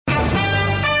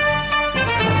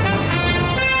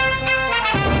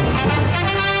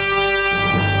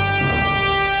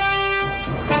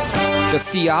The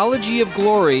theology of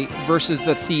glory versus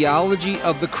the theology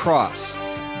of the cross.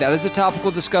 That is the topic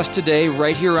we'll discuss today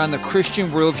right here on the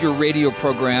Christian Worldview radio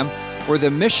program, where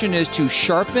the mission is to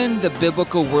sharpen the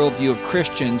biblical worldview of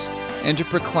Christians and to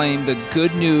proclaim the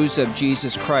good news of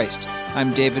Jesus Christ.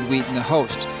 I'm David Wheaton, the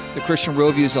host. The Christian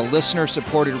Worldview is a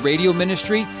listener-supported radio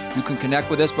ministry. You can connect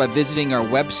with us by visiting our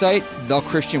website,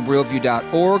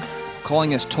 thechristianworldview.org,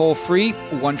 calling us toll-free,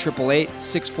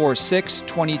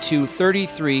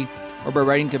 1-888-646-2233, or by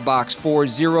writing to Box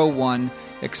 401,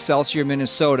 Excelsior,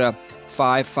 Minnesota,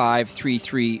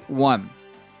 55331.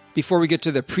 Before we get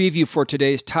to the preview for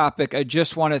today's topic, I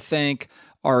just want to thank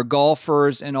our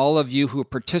golfers and all of you who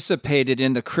participated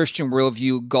in the Christian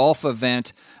Worldview golf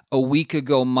event a week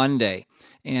ago Monday.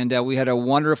 And we had a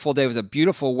wonderful day. It was a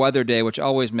beautiful weather day, which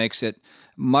always makes it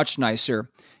much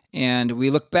nicer. And we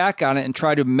look back on it and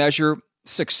try to measure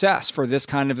success for this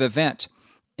kind of event.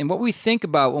 And what we think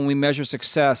about when we measure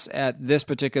success at this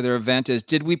particular event is,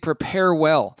 did we prepare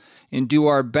well and do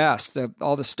our best?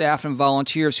 All the staff and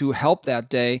volunteers who helped that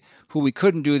day, who we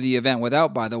couldn't do the event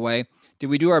without, by the way, did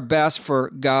we do our best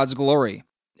for God's glory?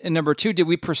 And number two, did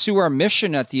we pursue our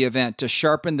mission at the event to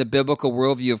sharpen the biblical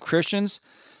worldview of Christians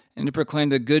and to proclaim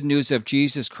the good news of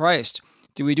Jesus Christ?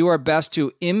 Did we do our best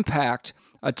to impact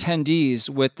attendees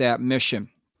with that mission?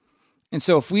 And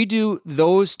so if we do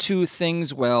those two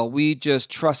things well, we just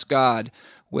trust God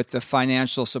with the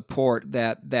financial support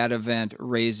that that event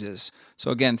raises. So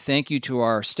again, thank you to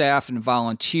our staff and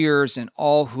volunteers and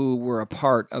all who were a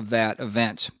part of that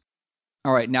event.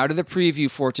 All right, now to the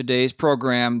preview for today's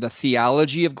program, the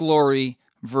theology of glory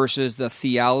versus the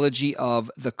theology of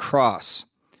the cross.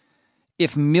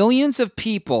 If millions of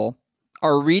people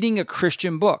are reading a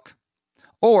Christian book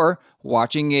or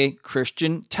watching a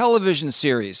Christian television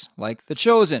series like The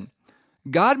Chosen,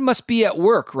 God must be at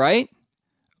work, right?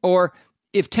 Or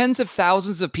if tens of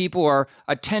thousands of people are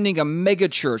attending a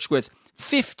megachurch with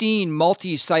 15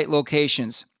 multi-site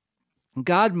locations,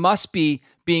 God must be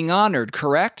being honored,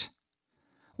 correct?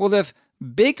 Well, if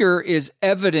bigger is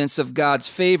evidence of God's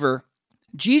favor,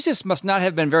 Jesus must not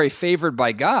have been very favored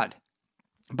by God.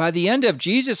 By the end of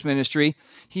Jesus' ministry,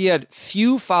 he had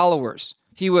few followers.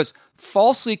 He was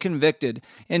falsely convicted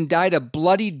and died a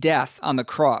bloody death on the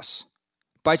cross.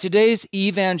 By today's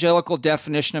evangelical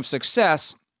definition of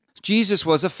success, Jesus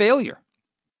was a failure.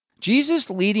 Jesus'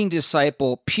 leading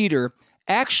disciple, Peter,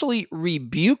 actually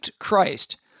rebuked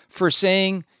Christ for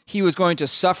saying he was going to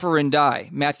suffer and die.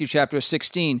 Matthew chapter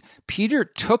 16. Peter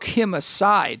took him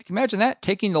aside. Can you imagine that?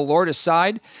 Taking the Lord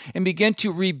aside and began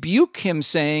to rebuke him,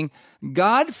 saying,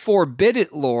 "God forbid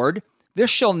it, Lord. This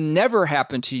shall never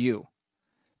happen to you."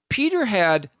 Peter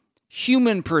had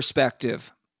human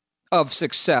perspective of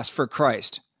success for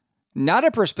Christ, not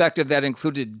a perspective that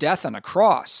included death on a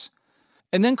cross.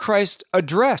 And then Christ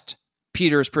addressed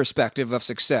Peter's perspective of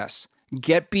success.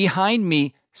 "Get behind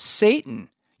me, Satan.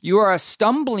 You are a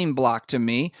stumbling block to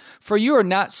me, for you are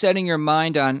not setting your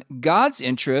mind on God's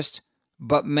interest,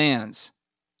 but man's."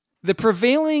 The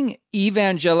prevailing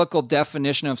evangelical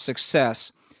definition of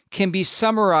success can be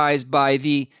summarized by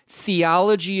the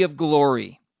theology of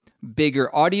glory: bigger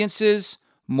audiences,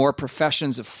 more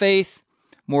professions of faith,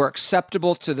 more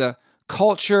acceptable to the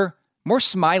culture, more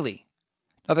smiley.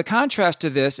 Now, the contrast to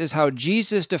this is how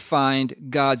Jesus defined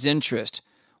God's interest,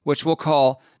 which we'll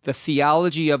call the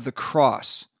theology of the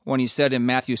cross, when he said in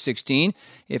Matthew 16,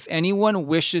 "If anyone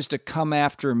wishes to come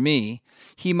after me,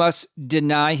 he must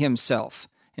deny himself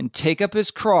and take up his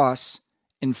cross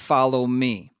and follow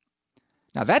me."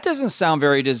 Now, that doesn't sound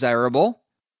very desirable.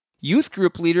 Youth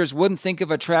group leaders wouldn't think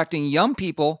of attracting young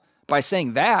people by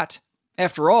saying that.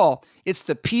 After all, it's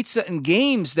the pizza and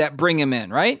games that bring them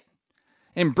in, right?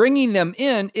 And bringing them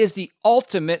in is the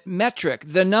ultimate metric,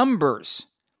 the numbers.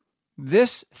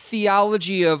 This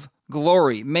theology of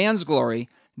glory, man's glory,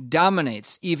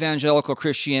 dominates evangelical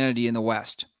Christianity in the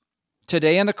West.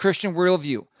 Today on the Christian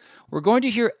Worldview, we're going to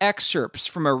hear excerpts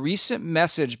from a recent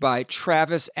message by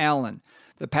Travis Allen,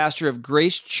 the pastor of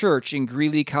Grace Church in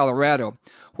Greeley, Colorado,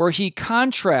 where he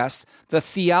contrasts the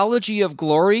theology of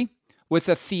glory with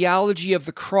the theology of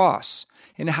the cross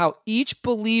and how each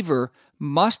believer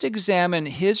must examine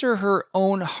his or her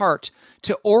own heart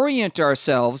to orient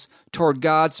ourselves toward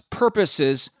God's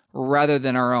purposes rather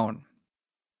than our own.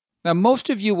 Now, most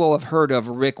of you will have heard of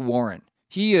Rick Warren.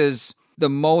 He is the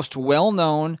most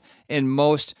well-known and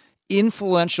most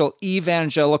influential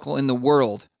evangelical in the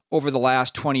world over the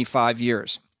last 25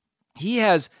 years. He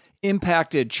has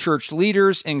impacted church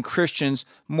leaders and Christians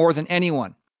more than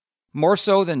anyone, more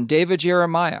so than David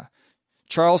Jeremiah,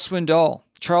 Charles Swindoll,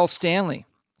 Charles Stanley,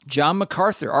 John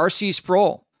MacArthur, R.C.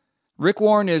 Sproul. Rick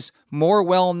Warren is more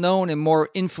well-known and more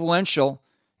influential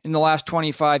in the last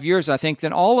 25 years, I think,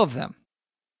 than all of them.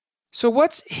 So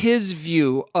what's his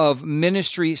view of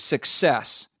ministry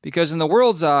success? Because in the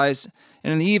world's eyes,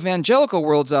 and in the evangelical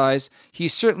world's eyes, he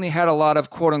certainly had a lot of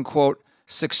quote-unquote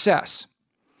success.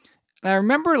 And I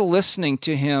remember listening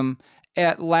to him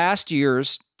at last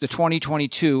year's, the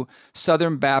 2022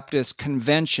 Southern Baptist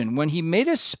Convention, when he made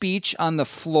a speech on the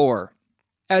floor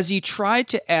as he tried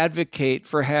to advocate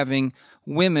for having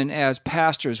women as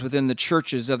pastors within the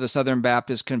churches of the Southern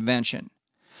Baptist Convention.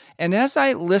 And as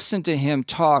I listened to him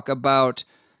talk about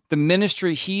the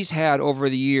ministry he's had over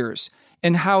the years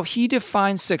and how he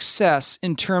defines success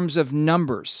in terms of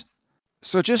numbers.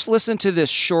 So just listen to this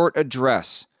short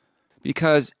address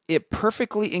because it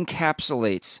perfectly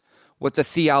encapsulates what the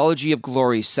theology of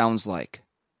glory sounds like.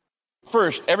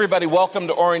 First, everybody welcome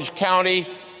to Orange County,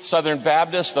 Southern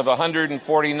Baptist. Of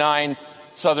 149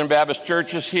 Southern Baptist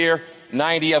churches here,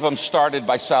 90 of them started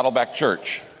by Saddleback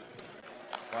Church.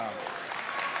 Wow.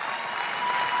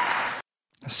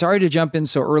 Sorry to jump in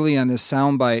so early on this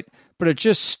soundbite, but it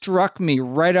just struck me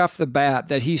right off the bat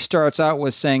that he starts out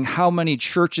with saying how many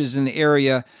churches in the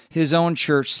area his own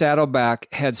church, Saddleback,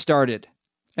 had started.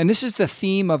 And this is the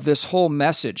theme of this whole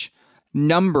message.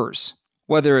 Numbers,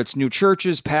 whether it's new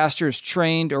churches, pastors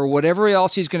trained, or whatever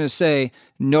else he's going to say,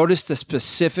 notice the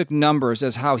specific numbers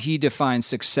as how he defines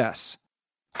success.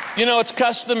 You know, it's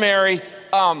customary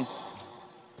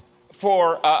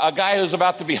for a guy who's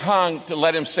about to be hung to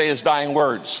let him say his dying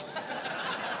words.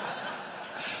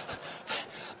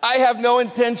 I have no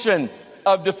intention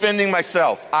of defending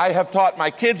myself. I have taught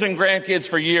my kids and grandkids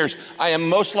for years, I am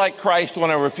most like Christ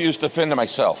when I refuse to defend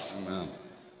myself. Amen.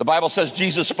 The Bible says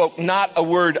Jesus spoke not a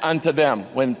word unto them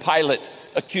when Pilate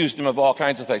accused him of all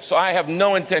kinds of things. So I have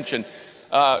no intention.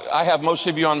 I have most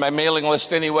of you on my mailing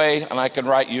list anyway, and I can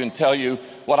write you and tell you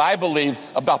what I believe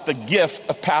about the gift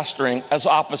of pastoring as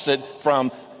opposite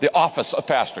from the office of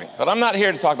pastoring. But I'm not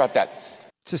here to talk about that.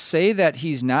 To say that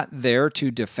he's not there to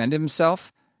defend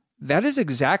himself, that is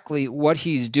exactly what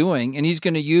he's doing, and he's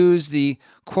going to use the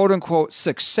quote-unquote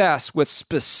success with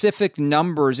specific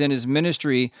numbers in his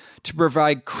ministry to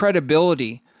provide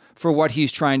credibility for what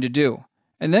he's trying to do.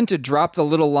 And then to drop the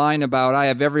little line about, I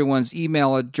have everyone's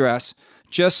email address,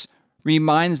 just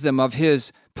reminds them of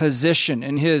his position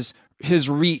and his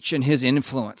reach and his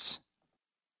influence.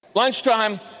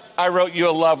 Lunchtime, I wrote you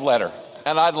a love letter,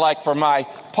 and I'd like for my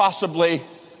possibly,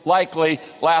 likely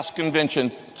last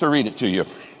convention to read it to you.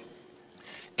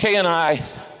 Kay and I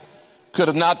could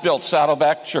have not built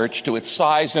Saddleback Church to its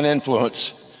size and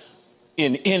influence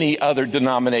in any other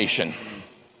denomination.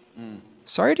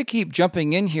 Sorry to keep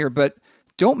jumping in here, but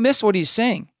don't miss what he's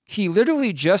saying. He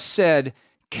literally just said,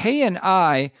 Kay and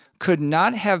I could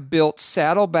not have built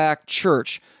Saddleback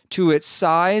Church to its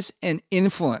size and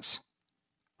influence.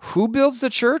 Who builds the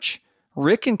church?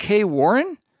 Rick and Kay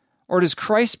Warren? Or does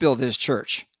Christ build his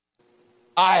church?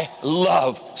 I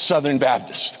love Southern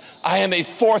Baptist. I am a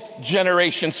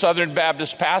fourth-generation Southern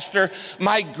Baptist pastor.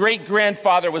 My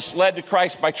great-grandfather was led to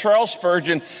Christ by Charles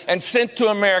Spurgeon and sent to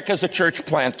America as a church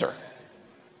planter.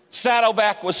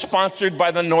 Saddleback was sponsored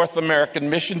by the North American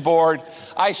Mission Board.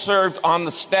 I served on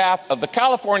the staff of the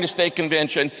California State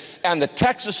Convention and the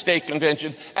Texas State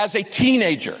Convention as a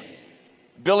teenager.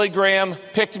 Billy Graham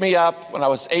picked me up when I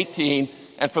was 18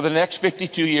 and for the next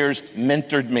 52 years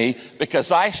mentored me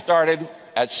because I started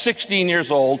at 16 years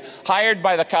old, hired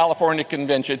by the California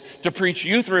Convention to preach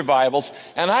youth revivals,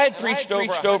 and I had preached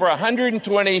over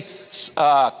 120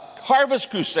 harvest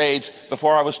crusades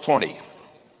before I was 20.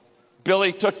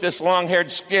 Billy took this long-haired,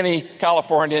 skinny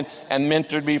Californian and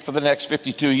mentored me for the next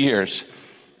 52 years.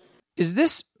 Is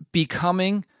this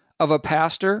becoming of a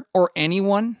pastor or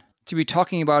anyone to be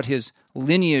talking about his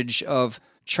lineage of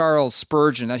Charles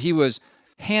Spurgeon, that he was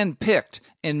handpicked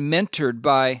and mentored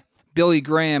by Billy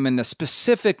Graham and the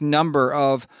specific number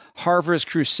of harvest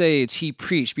crusades he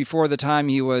preached before the time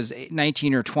he was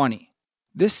 19 or 20?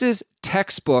 This is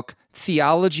textbook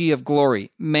theology of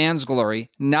glory, man's glory,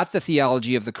 not the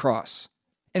theology of the cross.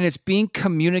 And it's being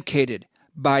communicated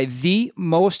by the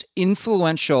most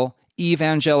influential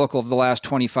evangelical of the last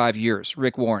 25 years,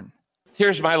 Rick Warren.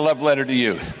 Here's my love letter to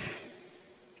you,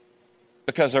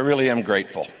 because I really am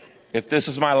grateful. If this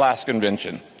is my last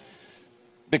convention,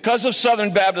 because of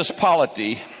Southern Baptist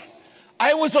polity,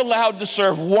 I was allowed to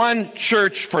serve one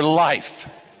church for life.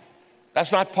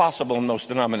 That's not possible in most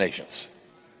denominations.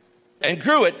 And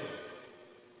grew it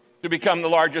to become the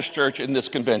largest church in this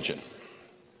convention.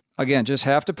 Again, just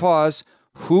have to pause.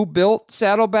 Who built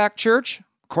Saddleback Church?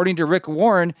 According to Rick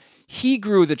Warren, he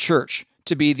grew the church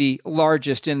to be the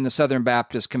largest in the Southern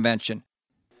Baptist Convention.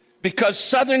 Because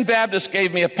Southern Baptists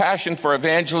gave me a passion for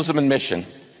evangelism and mission,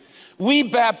 we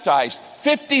baptized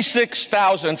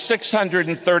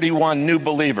 56,631 new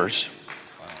believers.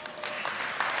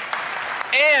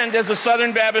 And as a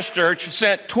Southern Baptist church,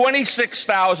 sent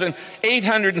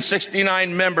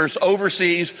 26,869 members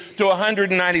overseas to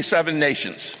 197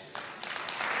 nations.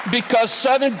 Because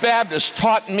Southern Baptists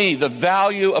taught me the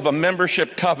value of a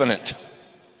membership covenant.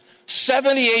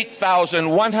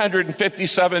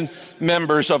 78,157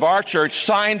 members of our church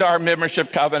signed our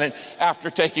membership covenant after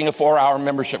taking a 4-hour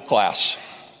membership class.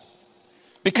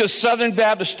 Because Southern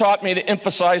Baptists taught me to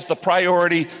emphasize the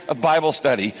priority of Bible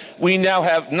study, we now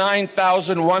have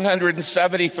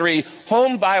 9,173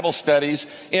 home Bible studies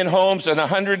in homes in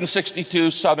 162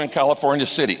 Southern California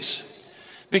cities.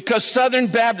 Because Southern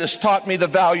Baptists taught me the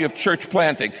value of church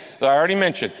planting. I already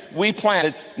mentioned, we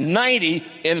planted 90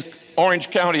 in Orange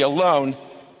County alone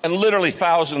and literally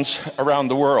thousands around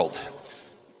the world.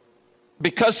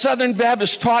 Because Southern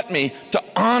Baptists taught me to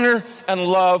honor and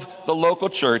love the local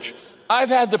church, I've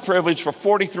had the privilege for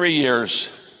 43 years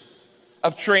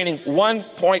of training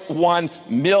 1.1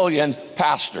 million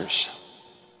pastors.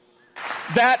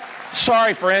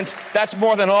 Sorry friends, that's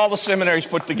more than all the seminaries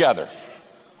put together.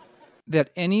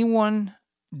 That anyone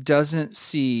doesn't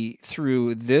see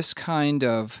through this kind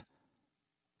of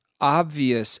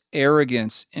obvious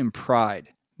arrogance and pride.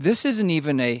 This isn't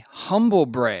even a humble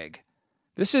brag.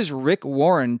 This is Rick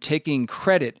Warren taking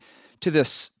credit to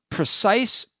this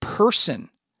precise person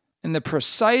and the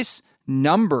precise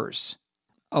numbers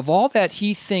of all that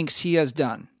he thinks he has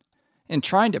done and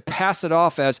trying to pass it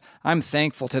off as, I'm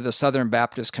thankful to the Southern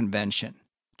Baptist Convention.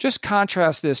 Just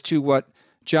contrast this to what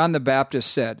John the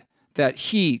Baptist said, that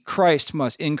he, Christ,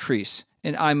 must increase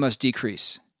and I must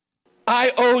decrease.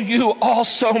 I owe you all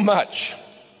so much.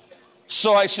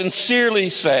 So I sincerely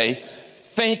say,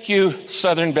 thank you,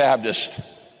 Southern Baptist,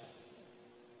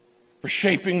 for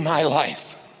shaping my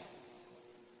life.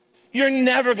 You're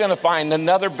never going to find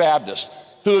another Baptist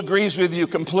who agrees with you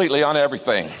completely on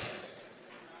everything.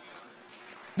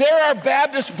 There are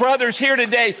Baptist brothers here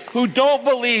today who don't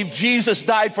believe Jesus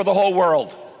died for the whole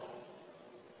world.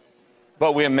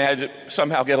 But we imagine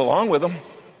somehow get along with them.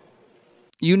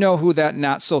 You know who that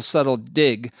not-so-subtle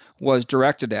dig was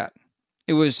directed at.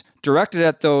 It was directed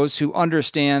at those who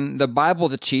understand the Bible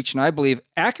to teach, and I believe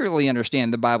accurately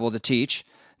understand the Bible to teach,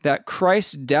 that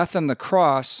Christ's death on the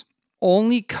cross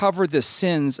only covered the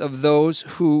sins of those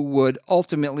who would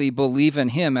ultimately believe in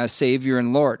him as Savior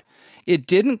and Lord. It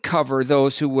didn't cover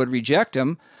those who would reject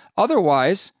him.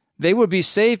 Otherwise, they would be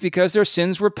saved because their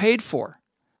sins were paid for.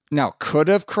 Now, could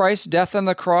have Christ's death on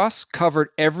the cross covered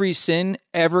every sin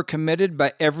ever committed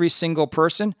by every single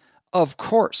person? Of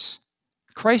course.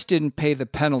 Christ didn't pay the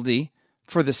penalty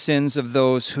for the sins of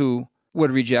those who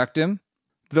would reject him.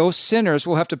 Those sinners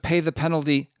will have to pay the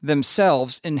penalty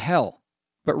themselves in hell.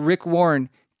 But Rick Warren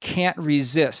can't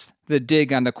resist the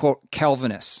dig on the, quote,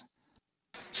 Calvinists.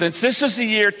 Since this is the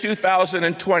year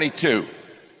 2022,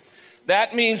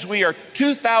 that means we are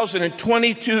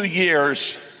 2022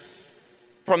 years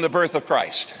from the birth of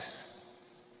Christ.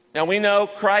 Now we know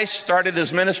Christ started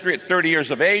his ministry at 30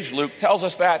 years of age. Luke tells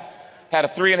us that, had a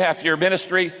 3.5-year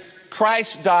ministry.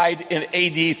 Christ died in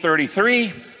AD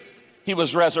 33. He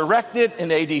was resurrected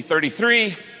in AD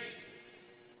 33.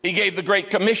 He gave the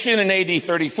Great Commission in AD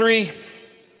 33.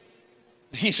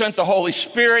 He sent the Holy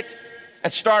Spirit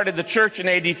and started the church in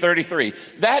AD 33.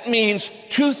 That means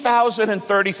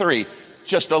 2033,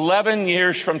 just 11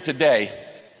 years from today,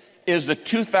 is the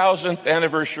 2000th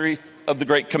anniversary of the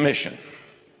Great Commission.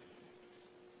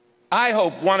 I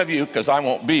hope one of you, because I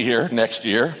won't be here next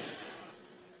year,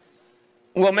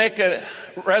 will make a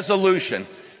resolution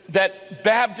that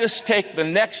Baptists take the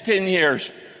next 10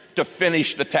 years to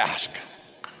finish the task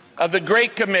of the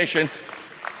Great Commission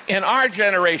in our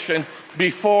generation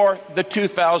before the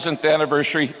 2000th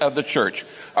anniversary of the church.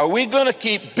 Are we going to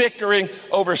keep bickering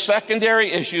over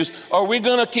secondary issues, or are we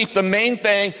going to keep the main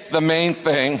thing the main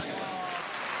thing?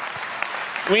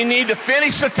 We need to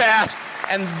finish the task,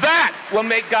 and that will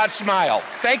make God smile.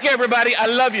 Thank you, everybody. I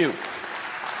love you.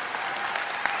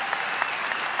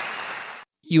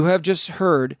 You have just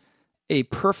heard a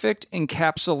perfect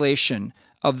encapsulation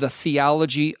of the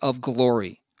theology of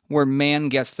glory, where man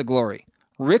gets the glory.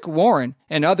 Rick Warren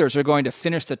and others are going to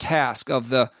finish the task of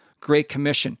the Great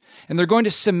Commission, and they're going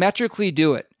to symmetrically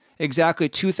do it exactly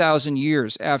 2,000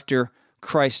 years after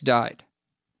Christ died.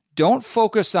 Don't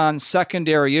focus on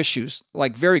secondary issues,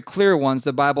 like very clear ones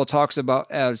the Bible talks about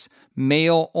as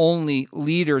male-only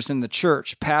leaders in the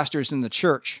church, pastors in the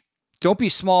church. Don't be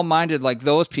small-minded like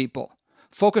those people.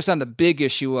 Focus on the big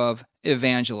issue of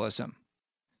evangelism.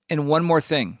 And one more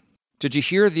thing. Did you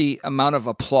hear the amount of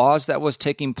applause that was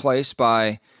taking place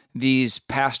by these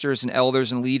pastors and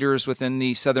elders and leaders within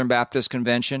the Southern Baptist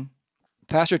Convention?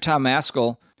 Pastor Tom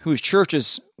Maskell, whose church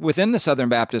is within the Southern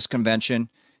Baptist Convention,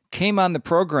 came on the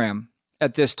program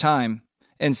at this time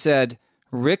and said,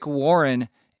 Rick Warren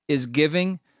is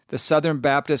giving the Southern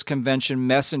Baptist Convention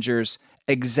messengers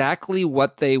exactly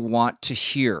what they want to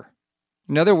hear.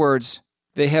 In other words,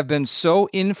 they have been so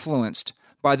influenced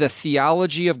by the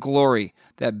theology of glory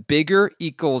that bigger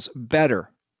equals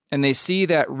better, and they see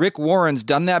that Rick Warren's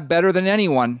done that better than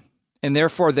anyone, and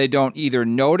therefore they don't either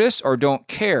notice or don't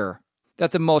care that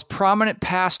the most prominent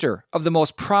pastor of the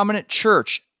most prominent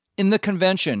church in the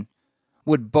convention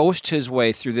would boast his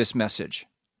way through this message.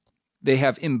 They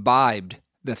have imbibed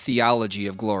the theology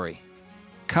of glory.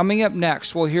 Coming up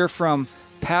next, we'll hear from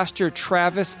Pastor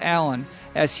Travis Allen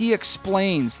as he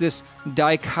explains this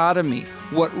dichotomy,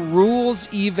 what rules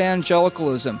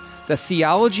evangelicalism, the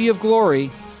theology of glory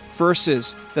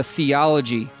versus the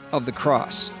theology of the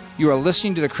cross. You are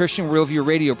listening to the Christian Worldview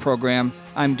radio program.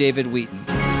 I'm David Wheaton.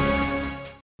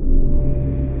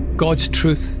 God's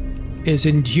truth is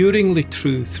enduringly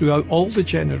true throughout all the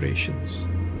generations.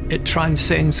 It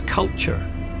transcends culture.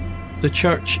 The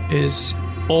church is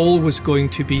always going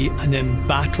to be an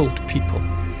embattled people.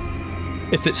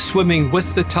 If it's swimming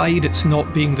with the tide, it's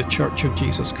not being the church of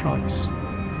Jesus Christ.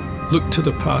 Look to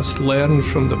the past, learn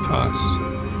from the past,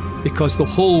 because the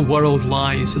whole world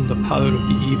lies in the power of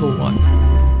the evil one.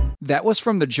 That was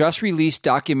from the just-released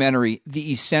documentary,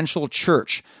 The Essential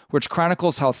Church, which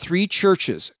chronicles how 3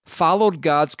 churches followed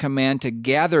God's command to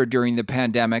gather during the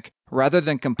pandemic rather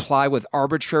than comply with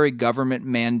arbitrary government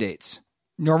mandates.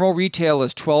 Normal retail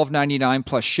is $12.99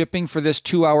 plus shipping for this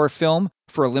 2-hour film.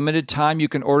 For a limited time, you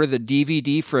can order the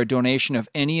DVD for a donation of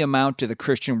any amount to the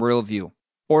Christian Worldview.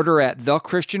 Order at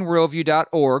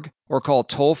thechristianworldview.org or call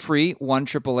toll-free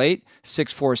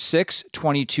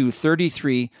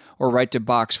 1-888-646-2233 or write to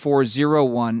Box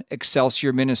 401,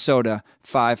 Excelsior, Minnesota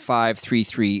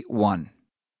 55331.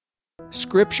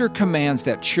 Scripture commands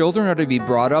that children are to be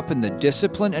brought up in the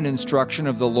discipline and instruction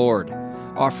of the Lord.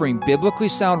 Offering biblically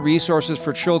sound resources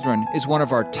for children is one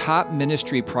of our top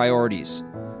ministry priorities.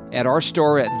 At our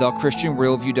store at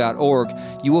thechristianworldview.org,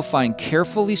 you will find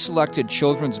carefully selected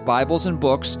children's Bibles and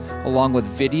books, along with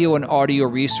video and audio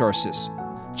resources.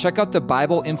 Check out the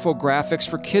Bible infographics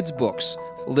for kids' books,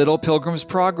 Little Pilgrim's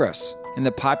Progress, and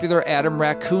the popular Adam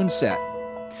Raccoon set.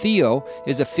 Theo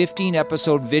is a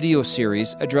 15-episode video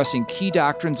series addressing key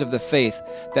doctrines of the faith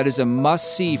that is a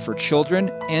must-see for children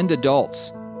and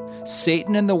adults.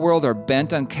 Satan and the world are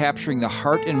bent on capturing the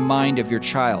heart and mind of your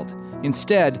child.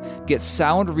 Instead, get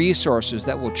sound resources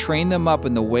that will train them up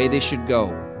in the way they should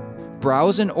go.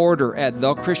 Browse and order at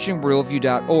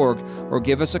thechristianworldview.org or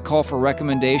give us a call for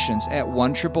recommendations at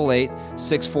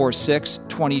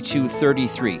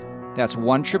 1-888-646-2233. That's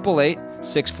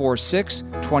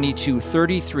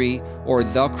 1-888-646-2233 or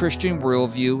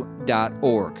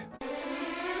thechristianworldview.org.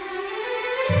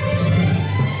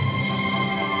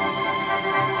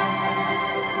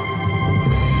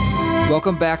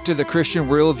 Welcome back to the Christian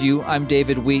Worldview. I'm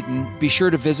David Wheaton. Be sure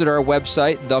to visit our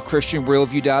website,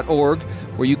 thechristianworldview.org,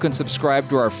 where you can subscribe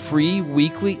to our free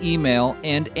weekly email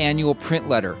and annual print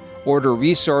letter, order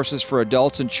resources for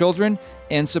adults and children,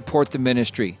 and support the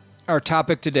ministry. Our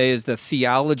topic today is the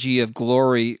theology of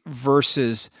glory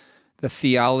versus the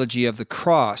theology of the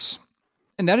cross.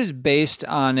 And that is based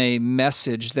on a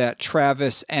message that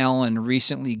Travis Allen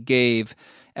recently gave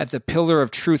at the Pillar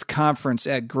of Truth Conference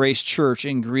at Grace Church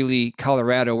in Greeley,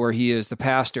 Colorado, where he is the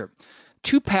pastor.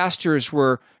 2 pastors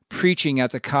were preaching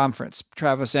at the conference,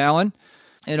 Travis Allen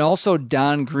and also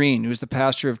Don Green, who's the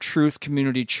pastor of Truth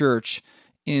Community Church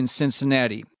in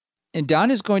Cincinnati. And Don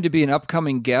is going to be an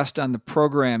upcoming guest on the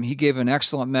program. He gave an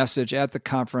excellent message at the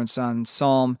conference on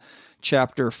Psalm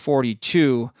chapter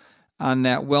 42 on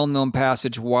that well-known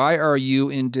passage, "Why are you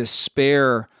in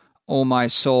despair, O my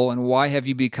soul, and why have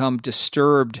you become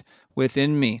disturbed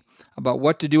within me?" About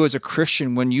what to do as a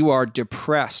Christian when you are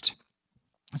depressed.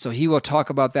 So he will talk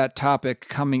about that topic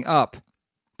coming up.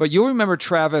 But you'll remember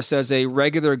Travis as a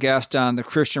regular guest on the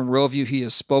Christian Worldview. He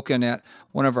has spoken at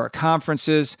one of our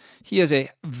conferences. He has a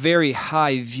very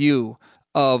high view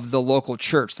of the local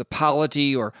church, the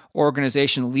polity or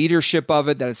organization leadership of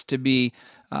it, that it's to be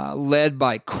led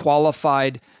by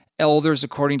qualified elders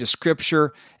according to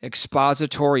Scripture,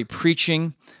 expository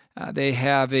preaching. They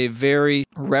have a very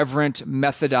reverent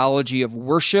methodology of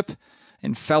worship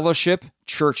and fellowship,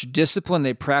 church discipline.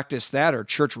 They practice that, or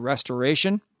church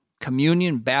restoration,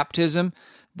 communion, baptism,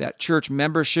 that church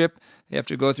membership. They have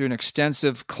to go through an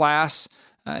extensive class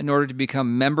in order to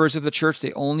become members of the church.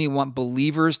 They only want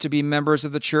believers to be members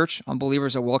of the church.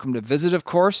 Unbelievers are welcome to visit, of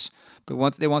course,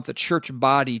 but they want the church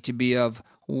body to be of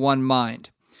one mind.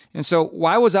 And so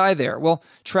why was I there? Well,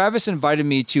 Travis invited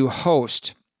me to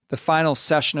host the final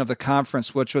session of the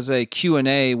conference, which was a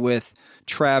Q&A with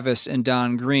Travis and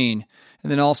Don Green,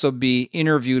 and then also be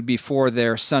interviewed before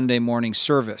their Sunday morning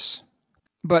service.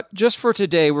 But just for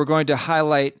today, we're going to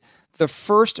highlight the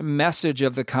first message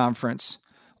of the conference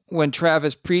when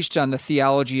Travis preached on the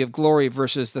theology of glory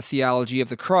versus the theology of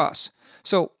the cross.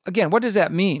 So again, what does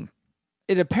that mean?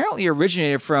 It apparently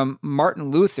originated from Martin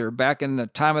Luther back in the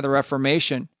time of the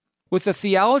Reformation, with the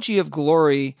theology of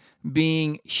glory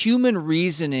being human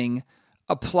reasoning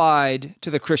applied to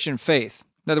the Christian faith.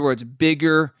 In other words,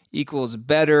 bigger equals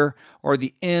better, or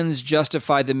the ends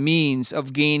justify the means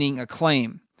of gaining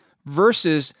acclaim,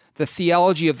 versus the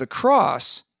theology of the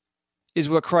cross is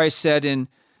what Christ said in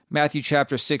Matthew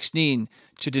chapter 16,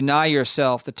 to deny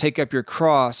yourself, to take up your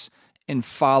cross and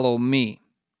follow me.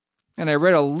 And I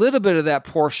read a little bit of that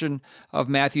portion of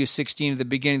Matthew 16 at the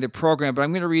beginning of the program, but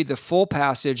I'm going to read the full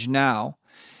passage now.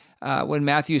 When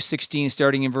Matthew 16,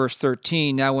 starting in verse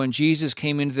 13, now when Jesus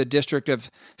came into the district of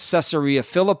Caesarea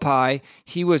Philippi,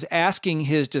 he was asking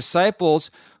his disciples,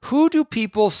 who do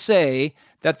people say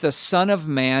that the Son of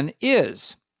Man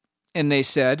is? And they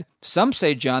said, some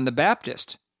say John the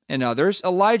Baptist, and others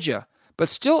Elijah, but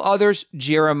still others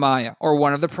Jeremiah, or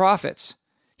one of the prophets.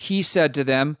 He said to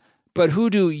them, but who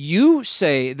do you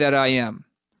say that I am?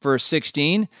 Verse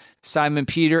 16, Simon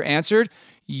Peter answered,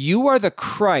 you are the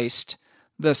Christ,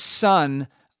 the Son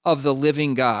of the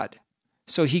living God.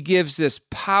 So he gives this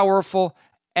powerful,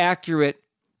 accurate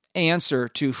answer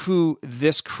to who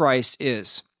this Christ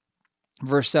is.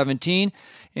 Verse 17,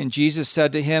 and Jesus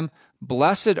said to him,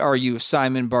 blessed are you,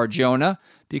 Simon Bar-Jonah,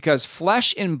 because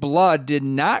flesh and blood did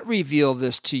not reveal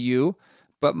this to you,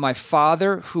 but my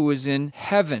Father who is in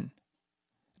heaven.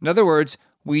 In other words,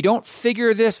 we don't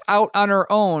figure this out on our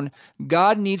own.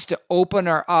 God needs to open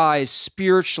our eyes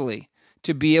spiritually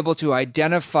to be able to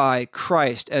identify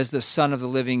Christ as the Son of the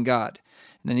living God.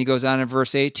 And then he goes on in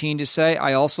verse 18 to say,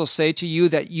 I also say to you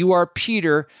that you are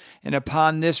Peter, and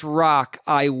upon this rock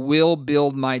I will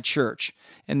build my church,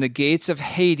 and the gates of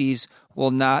Hades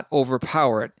will not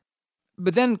overpower it.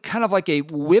 But then kind of like a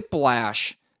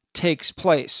whiplash takes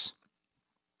place.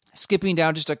 Skipping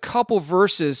down just a couple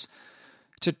verses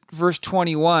to verse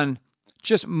 21,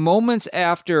 just moments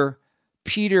after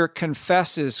Peter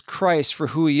confesses Christ for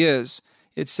who he is,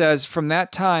 it says, from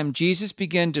that time, Jesus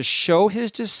began to show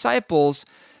his disciples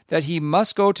that he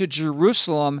must go to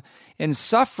Jerusalem and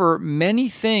suffer many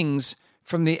things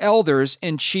from the elders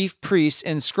and chief priests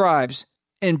and scribes,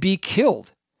 and be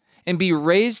killed, and be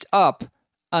raised up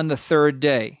on the third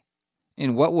day.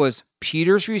 And what was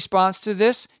Peter's response to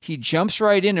this? He jumps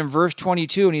right in verse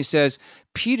 22, and he says,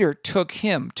 Peter took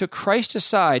Christ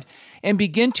aside, and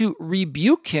began to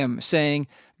rebuke him, saying,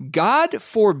 God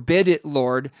forbid it,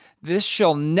 Lord, this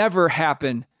shall never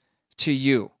happen to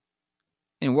you.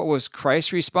 And what was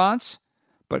Christ's response?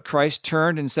 But Christ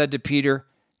turned and said to Peter,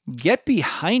 get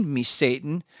behind me,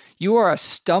 Satan. You are a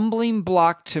stumbling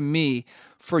block to me,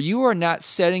 for you are not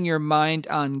setting your mind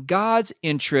on God's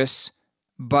interests,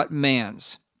 but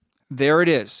man's. There it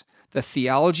is, the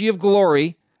theology of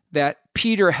glory that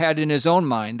Peter had in his own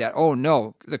mind, that, oh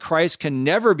no, the Christ can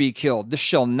never be killed. This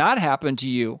shall not happen to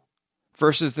you.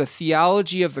 Versus the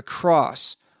theology of the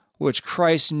cross, which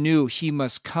Christ knew he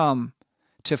must come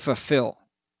to fulfill.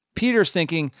 Peter's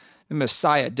thinking the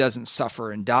Messiah doesn't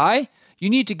suffer and die. You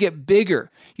need to get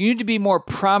bigger. You need to be more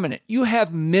prominent. You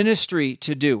have ministry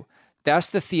to do. That's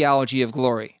the theology of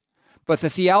glory. But the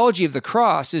theology of the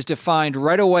cross is defined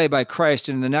right away by Christ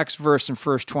in the next verse in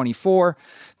verse 24.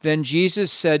 Then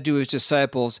Jesus said to his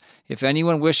disciples, if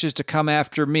anyone wishes to come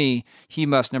after me, he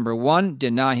must, number 1,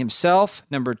 deny himself,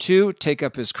 number 2, take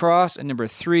up his cross, and number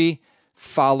 3,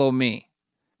 follow me.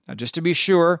 Now, just to be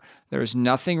sure, there is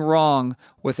nothing wrong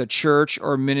with a church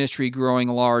or ministry growing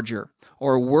larger,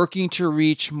 or working to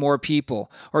reach more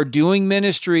people, or doing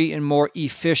ministry in more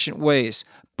efficient ways.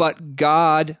 But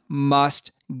God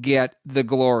must get the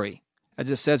glory. As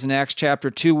it says in Acts chapter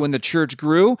 2, when the church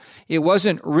grew, it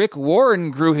wasn't Rick Warren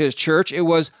grew his church, it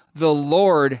was the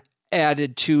Lord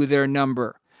added to their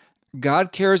number.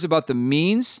 God cares about the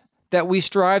means that we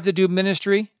strive to do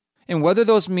ministry, and whether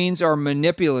those means are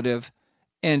manipulative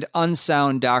and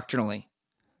unsound doctrinally.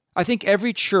 I think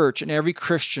every church and every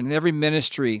Christian and every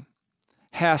ministry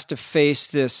has to face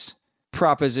this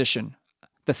proposition,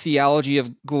 the theology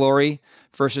of glory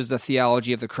versus the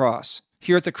theology of the cross.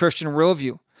 Here at the Christian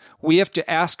Worldview, we have to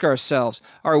ask ourselves,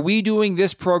 are we doing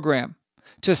this program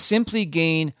to simply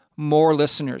gain more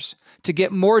listeners, to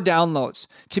get more downloads,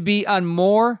 to be on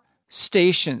more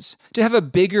stations, to have a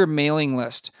bigger mailing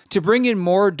list, to bring in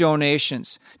more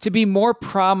donations, to be more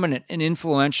prominent and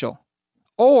influential?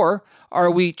 Or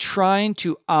are we trying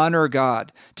to honor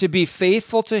God, to be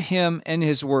faithful to Him and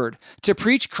His Word, to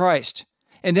preach Christ,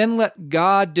 and then let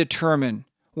God determine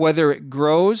whether it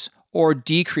grows or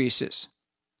decreases?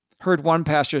 Heard one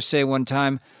pastor say one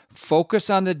time, focus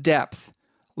on the depth,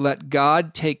 let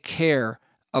God take care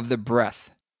of the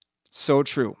breadth. So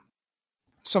true.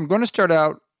 So I'm going to start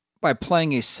out by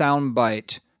playing a sound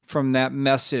bite from that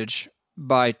message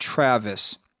by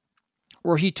Travis,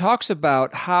 where he talks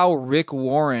about how Rick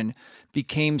Warren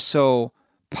became so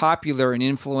popular and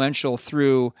influential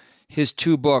through his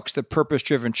two books, The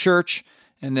Purpose-Driven Church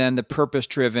and then The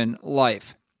Purpose-Driven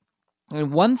Life.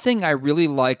 And one thing I really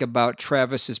like about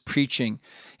Travis's preaching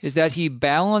is that he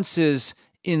balances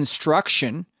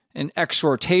instruction and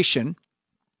exhortation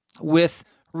with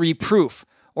reproof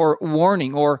or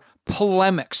warning, or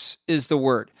polemics is the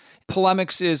word.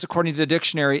 Polemics is, according to the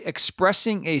dictionary,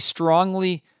 expressing a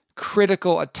strongly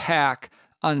critical attack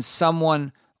on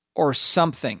someone or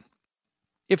something.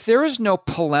 If there is no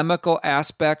polemical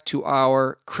aspect to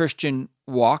our Christian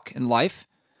walk in life,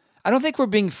 I don't think we're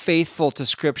being faithful to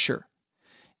Scripture.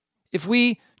 If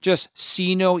we just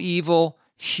see no evil,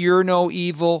 hear no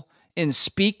evil, and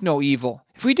speak no evil,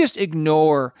 if we just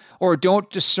ignore or don't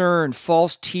discern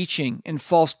false teaching and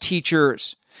false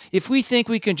teachers, if we think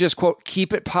we can just, quote,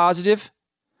 keep it positive,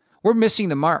 we're missing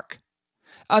the mark.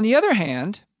 On the other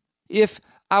hand, if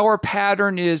our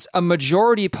pattern is a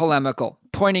majority polemical,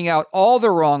 pointing out all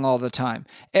the wrong all the time,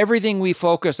 everything we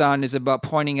focus on is about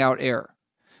pointing out error,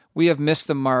 we have missed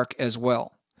the mark as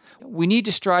well. We need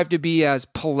to strive to be as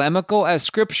polemical as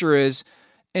Scripture is,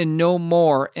 and no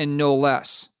more and no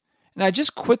less. And I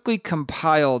just quickly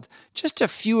compiled just a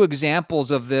few examples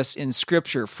of this in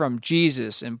Scripture from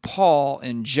Jesus and Paul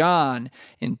and John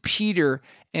and Peter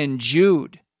and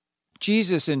Jude.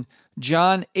 Jesus in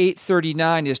John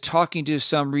 8:39 is talking to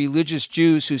some religious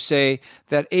Jews who say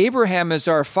that Abraham is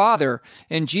our father,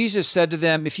 and Jesus said to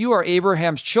them, if you are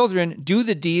Abraham's children, do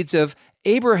the deeds of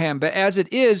Abraham. But as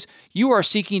it is, you are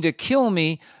seeking to kill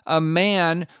me, a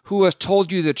man who has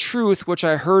told you the truth, which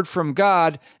I heard from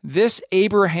God. This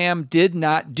Abraham did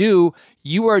not do.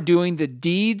 You are doing the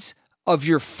deeds of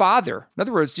your father. In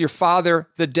other words, your father,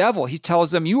 the devil. He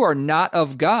tells them, you are not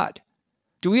of God.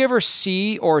 Do we ever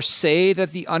see or say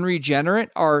that the unregenerate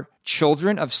are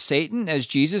children of Satan, as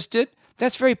Jesus did?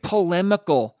 That's very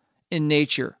polemical in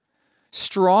nature,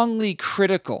 strongly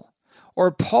critical. Or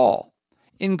Paul,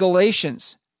 in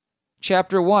Galatians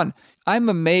chapter 1, I'm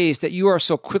amazed that you are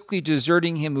so quickly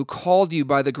deserting him who called you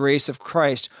by the grace of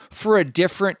Christ for a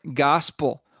different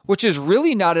gospel, which is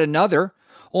really not another,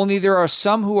 only there are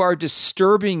some who are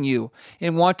disturbing you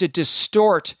and want to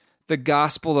distort the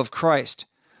gospel of Christ.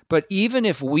 But even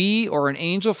if we or an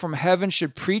angel from heaven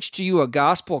should preach to you a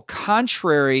gospel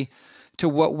contrary to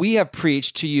what we have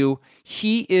preached to you,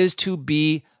 he is to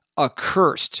be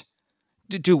accursed.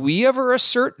 Do we ever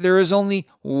assert there is only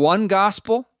one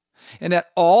gospel and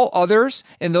that all others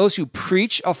and those who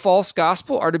preach a false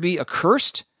gospel are to be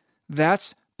accursed?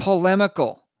 That's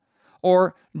polemical.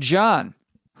 Or John,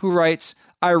 who writes,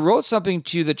 I wrote something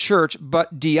to the church,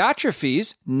 but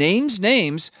Diotrephes,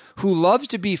 names, who loves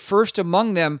to be first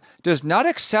among them, does not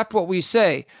accept what we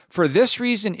say. For this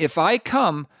reason, if I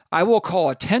come, I will call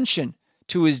attention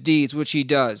to his deeds, which he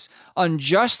does,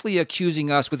 unjustly accusing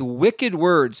us with wicked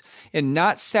words, and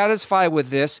not satisfied with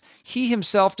this, he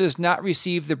himself does not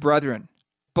receive the brethren.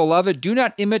 Beloved, do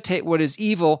not imitate what is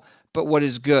evil, but what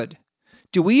is good.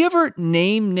 Do we ever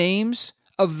name names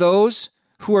of those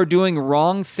who are doing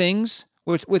wrong things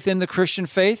within the Christian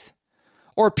faith?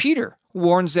 Or Peter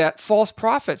warns that false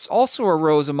prophets also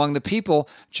arose among the people,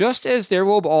 just as there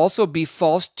will also be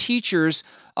false teachers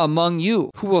among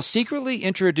you, who will secretly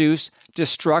introduce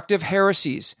destructive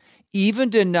heresies, even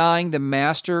denying the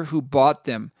master who bought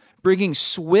them, bringing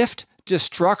swift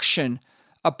destruction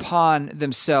upon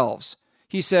themselves.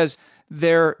 He says,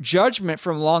 their judgment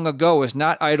from long ago is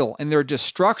not idle, and their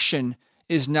destruction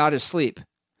is not asleep.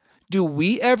 Do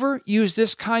we ever use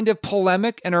this kind of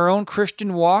polemic in our own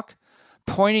Christian walk,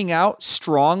 pointing out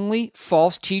strongly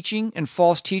false teaching and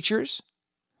false teachers?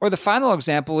 Or the final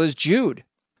example is Jude,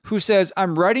 who says,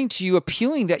 I'm writing to you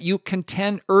appealing that you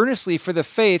contend earnestly for the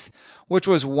faith which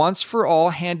was once for all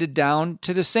handed down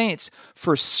to the saints.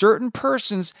 For certain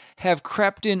persons have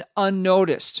crept in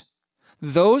unnoticed,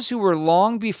 those who were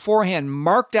long beforehand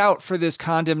marked out for this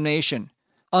condemnation.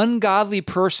 ungodly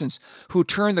persons who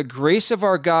turn the grace of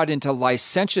our God into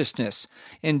licentiousness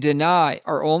and deny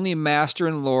our only Master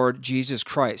and Lord, Jesus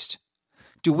Christ.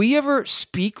 Do we ever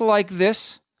speak like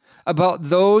this about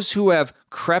those who have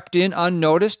crept in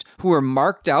unnoticed, who are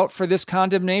marked out for this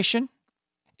condemnation?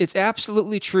 It's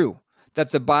absolutely true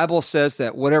that the Bible says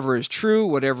that whatever is true,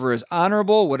 whatever is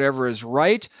honorable, whatever is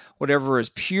right, whatever is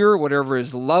pure, whatever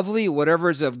is lovely, whatever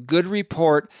is of good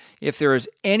report, if there is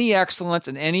any excellence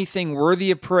and anything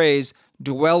worthy of praise,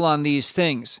 dwell on these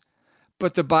things.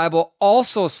 But the Bible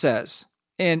also says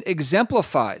and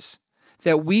exemplifies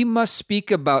that we must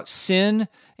speak about sin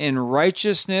and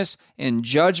righteousness and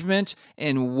judgment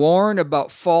and warn about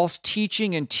false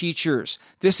teaching and teachers.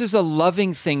 This is a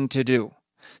loving thing to do.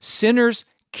 Sinners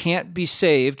can't be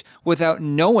saved without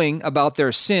knowing about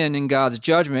their sin and God's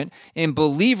judgment, and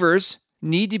believers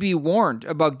need to be warned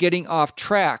about getting off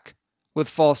track with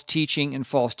false teaching and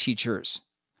false teachers.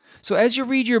 So as you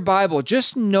read your Bible,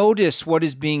 just notice what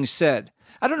is being said.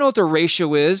 I don't know what the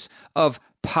ratio is of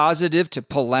positive to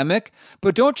polemic,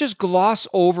 but don't just gloss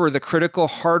over the critical,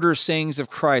 harder sayings of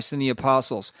Christ and the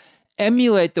apostles.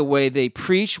 Emulate the way they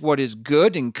preach what is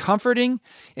good and comforting,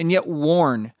 and yet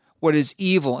warn what is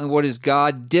evil and what is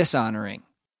God dishonoring.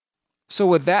 So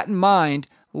with that in mind,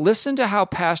 listen to how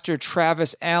Pastor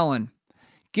Travis Allen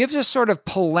gives a sort of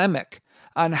polemic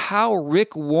on how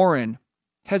Rick Warren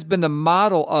has been the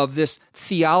model of this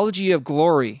theology of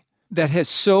glory that has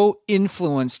so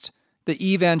influenced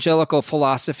the evangelical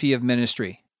philosophy of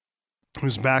ministry. It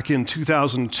was back in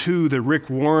 2002 that Rick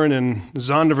Warren and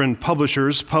Zondervan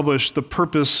Publishers published The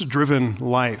Purpose-Driven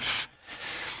Life.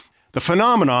 The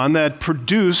phenomenon that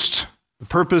produced the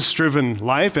purpose-driven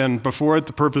life and before it,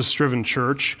 the purpose-driven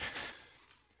church.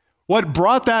 What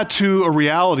brought that to a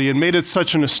reality and made it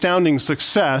such an astounding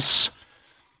success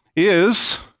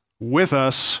is with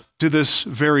us to this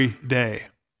very day,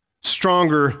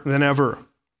 stronger than ever.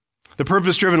 The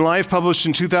Purpose-Driven Life, published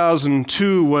in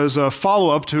 2002, was a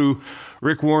follow-up to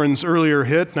Rick Warren's earlier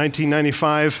hit,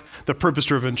 1995, The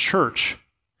Purpose-Driven Church.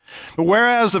 But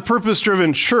whereas the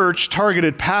Purpose-Driven Church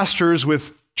targeted pastors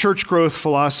with church growth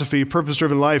philosophy,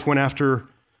 Purpose-Driven Life went after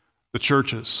the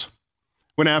churches,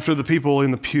 went after the people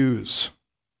in the pews.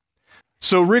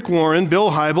 So Rick Warren,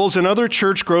 Bill Hybels, and other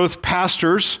church growth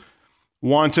pastors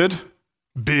wanted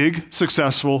big,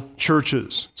 successful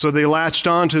churches. So they latched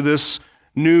on to this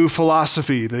new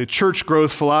philosophy, the church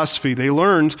growth philosophy. They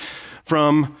learned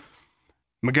from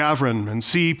McGavran and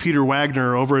C. Peter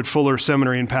Wagner over at Fuller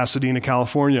Seminary in Pasadena,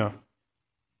 California.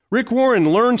 Rick Warren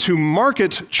learned to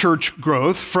market church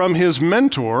growth from his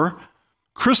mentor,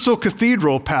 Crystal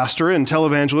Cathedral pastor and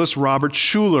televangelist Robert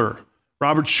Schuller.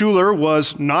 Robert Schuller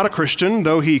was not a Christian,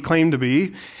 though he claimed to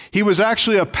be. He was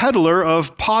actually a peddler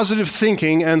of positive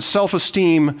thinking and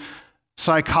self-esteem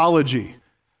psychology,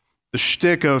 the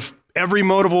shtick of every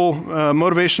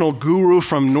motivational guru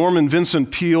from Norman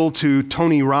Vincent Peale to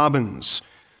Tony Robbins.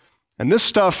 And this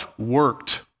stuff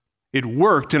worked. It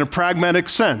worked in a pragmatic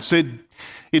sense.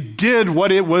 It did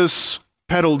what it was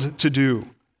peddled to do.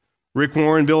 Rick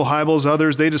Warren, Bill Hybels,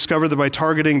 others, they discovered that by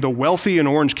targeting the wealthy in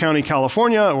Orange County,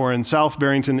 California, or in South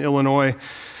Barrington, Illinois,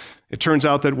 it turns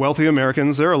out that wealthy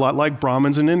Americans, they're a lot like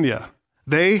Brahmins in India.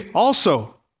 They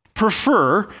also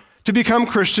prefer to become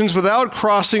Christians without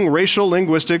crossing racial,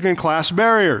 linguistic, and class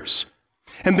barriers.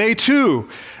 And they too,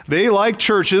 they like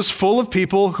churches full of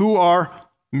people who are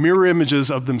mirror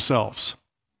images of themselves.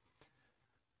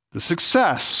 The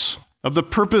success of the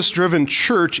purpose-driven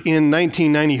church in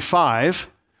 1995,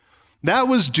 that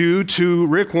was due to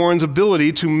Rick Warren's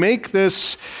ability to make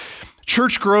this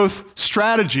church growth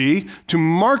strategy, to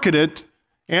market it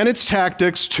and its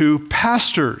tactics to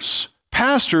pastors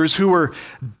who were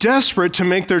desperate to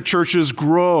make their churches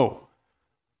grow.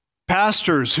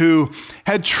 Pastors who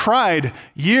had tried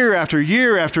year after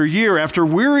year after year after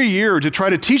weary year to try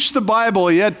to teach the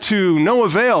Bible, yet to no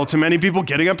avail, to many people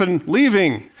getting up and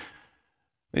leaving.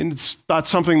 They thought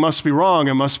something must be wrong.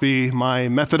 It must be my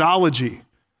methodology.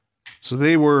 So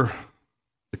they were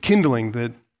the kindling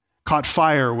that caught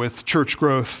fire with church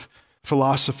growth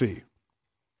philosophy.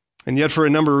 And yet, for a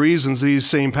number of reasons, these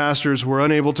same pastors were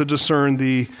unable to discern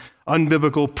the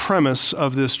unbiblical premise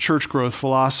of this church growth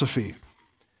philosophy.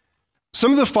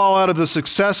 Some of the fallout of the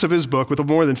success of his book, with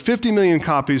more than 50 million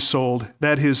copies sold,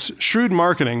 that his shrewd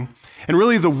marketing and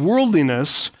really the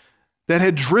worldliness that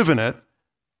had driven it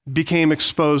became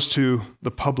exposed to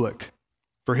the public.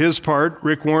 For his part,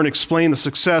 Rick Warren explained the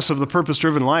success of the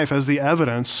purpose-driven life as the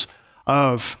evidence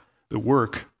of the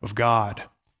work of God.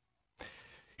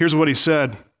 Here's what he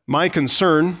said: "My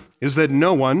concern is that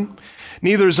no one,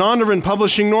 neither Zondervan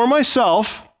Publishing nor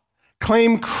myself,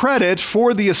 claim credit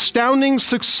for the astounding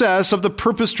success of the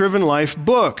Purpose-Driven Life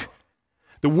book.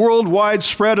 The worldwide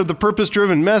spread of the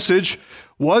purpose-driven message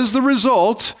was the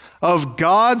result of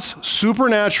God's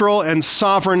supernatural and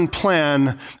sovereign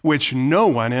plan, which no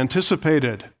one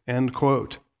anticipated, end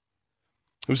quote.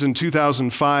 It was in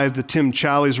 2005 that Tim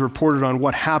Challies reported on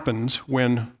what happened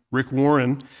when Rick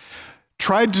Warren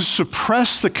tried to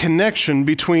suppress the connection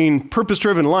between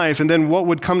purpose-driven life and then what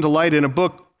would come to light in a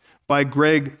book by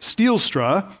Greg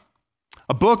Stielstra,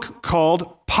 a book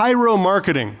called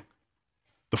Pyro-Marketing,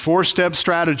 the 4-step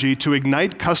strategy to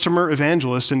ignite customer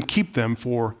evangelists and keep them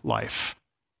for life.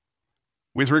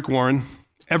 With Rick Warren,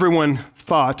 everyone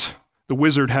thought the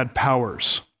wizard had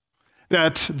powers,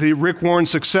 that the Rick Warren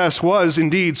success was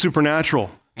indeed supernatural.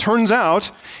 Turns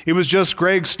out it was just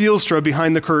Greg Stielstra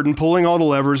behind the curtain, pulling all the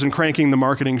levers and cranking the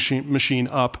marketing machine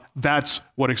up. That's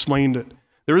what explained it.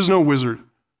 There is no wizard.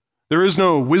 There is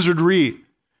no wizardry.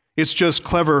 It's just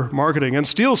clever marketing. And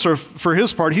Stielstra, for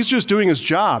his part, he's just doing his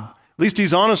job. At least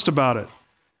he's honest about it.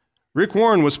 Rick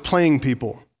Warren was playing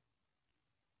people.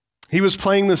 He was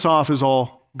playing this off as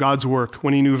all God's work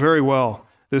when he knew very well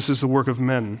this is the work of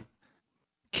men.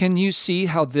 Can you see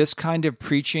how this kind of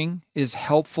preaching is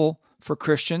helpful for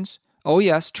Christians? Oh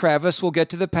yes, Travis will get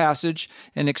to the passage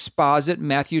and exposit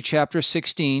Matthew chapter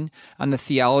 16 on the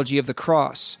theology of the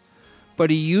cross. But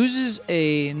he uses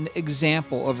an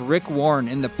example of Rick Warren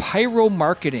in the pyro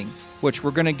marketing, which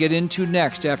we're going to get into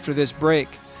next after this break,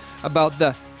 about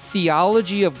the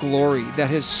theology of glory that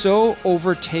has so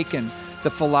overtaken the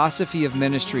philosophy of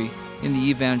ministry in the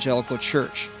evangelical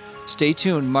church. Stay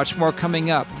tuned, much more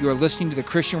coming up. You are listening to the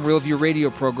Christian Worldview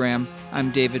radio program. I'm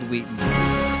David Wheaton.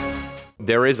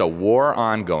 There is a war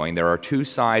ongoing. There are two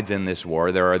sides in this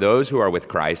war. There are those who are with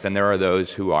Christ, and there are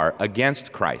those who are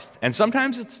against Christ. And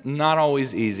sometimes it's not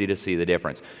always easy to see the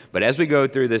difference. But as we go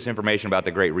through this information about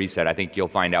the Great Reset, I think you'll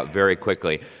find out very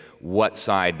quickly what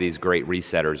side these great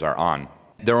resetters are on.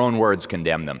 Their own words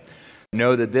condemn them.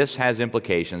 Know that this has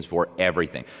implications for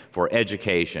everything, for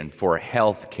education, for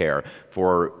health care,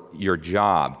 for your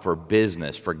job, for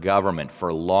business, for government,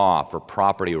 for law, for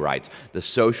property rights, the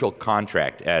social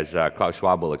contract, as Klaus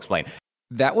Schwab will explain.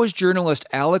 That was journalist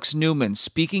Alex Newman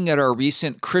speaking at our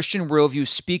recent Christian Worldview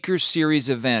Speakers Series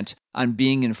event on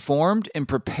being informed and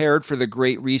prepared for the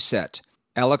Great Reset.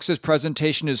 Alex's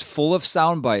presentation is full of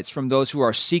sound bites from those who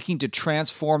are seeking to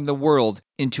transform the world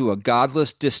into a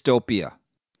godless dystopia.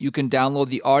 You can download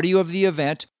the audio of the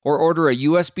event or order a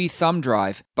USB thumb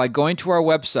drive by going to our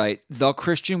website,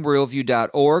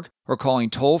 thechristianworldview.org, or calling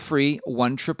toll-free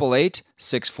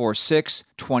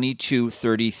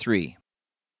 1-888-646-2233.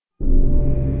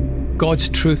 God's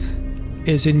truth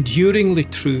is enduringly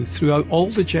true throughout all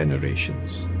the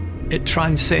generations. It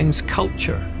transcends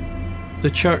culture. The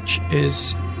church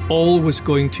is always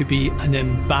going to be an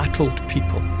embattled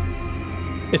people.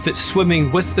 If it's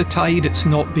swimming with the tide, it's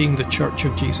not being the church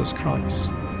of Jesus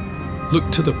Christ.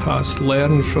 Look to the past,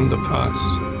 learn from the past,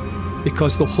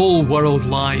 because the whole world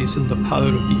lies in the power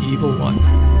of the evil one.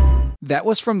 That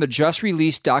was from the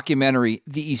just-released documentary,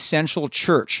 The Essential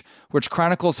Church, which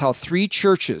chronicles how 3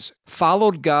 churches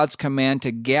followed God's command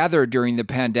to gather during the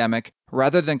pandemic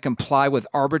rather than comply with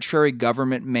arbitrary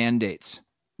government mandates.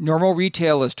 Normal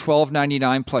retail is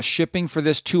 $12.99 plus shipping for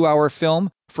this 2-hour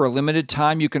film. For a limited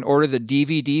time, you can order the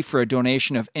DVD for a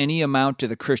donation of any amount to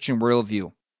the Christian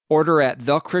Worldview. Order at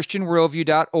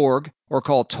thechristianworldview.org or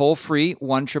call toll-free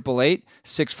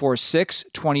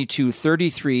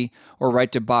 1-888-646-2233 or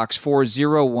write to Box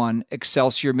 401,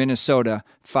 Excelsior, Minnesota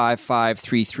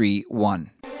 55331.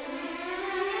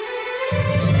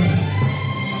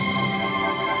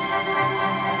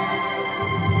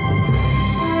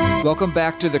 Welcome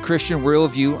back to the Christian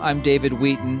Worldview. I'm David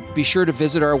Wheaton. Be sure to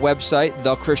visit our website,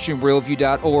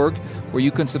 thechristianworldview.org, where you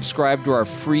can subscribe to our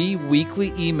free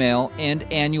weekly email and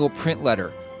annual print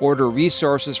letter, order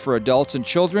resources for adults and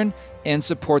children, and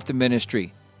support the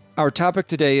ministry. Our topic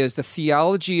today is the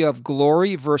theology of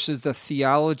glory versus the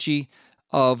theology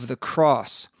of the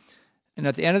cross. And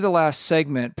at the end of the last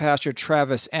segment, Pastor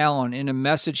Travis Allen, in a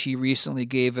message he recently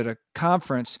gave at a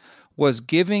conference, was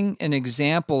giving an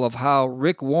example of how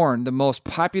Rick Warren, the most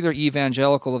popular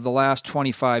evangelical of the last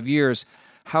 25 years,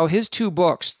 how his 2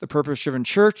 books, The Purpose-Driven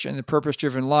Church and The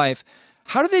Purpose-Driven Life,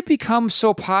 how did they become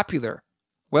so popular?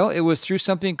 Well, it was through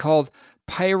something called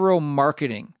pyro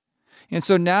marketing. And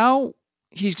so now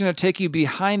he's going to take you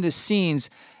behind the scenes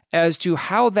as to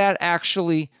how that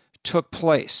actually took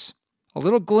place. A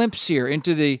little glimpse here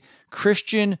into the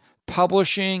Christian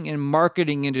publishing and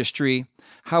marketing industry,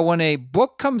 how when a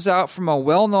book comes out from a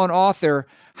well-known author,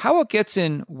 how it gets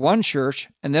in one church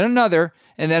and then another,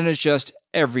 and then it's just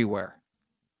everywhere.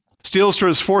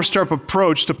 Steelstra's four-step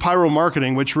approach to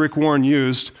pyro-marketing, which Rick Warren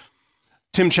used,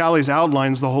 Tim Challies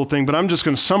outlines the whole thing, but I'm just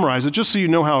going to summarize it just so you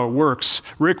know how it works.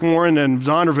 Rick Warren and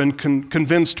Zondervan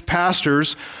convinced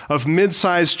pastors of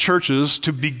mid-sized churches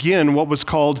to begin what was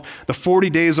called the 40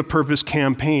 Days of Purpose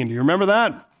campaign. Do you remember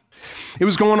that? It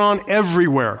was going on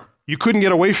everywhere. You couldn't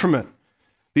get away from it.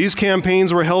 These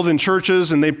campaigns were held in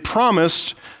churches, and they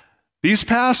promised these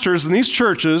pastors and these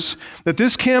churches that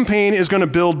this campaign is going to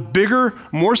build bigger,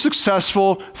 more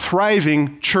successful,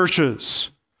 thriving churches.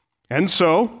 And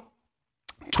so,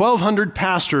 1,200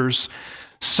 pastors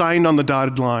signed on the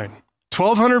dotted line.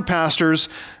 1,200 pastors,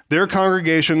 their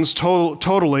congregations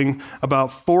totaling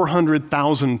about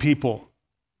 400,000 people.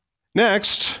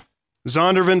 Next,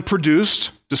 Zondervan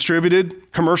produced,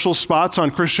 distributed commercial spots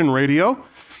on Christian radio,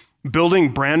 building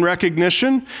brand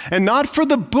recognition, and not for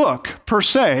the book per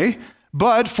se,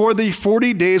 but for the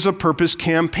 40 Days of Purpose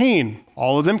campaign,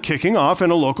 all of them kicking off in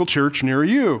a local church near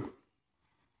you.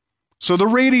 So the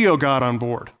radio got on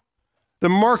board. The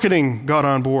marketing got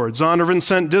on board. Zondervan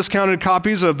sent discounted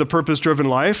copies of The Purpose-Driven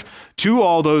Life to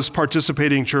all those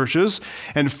participating churches,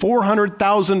 and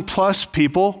 400,000 plus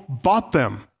people bought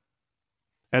them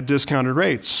at discounted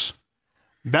rates.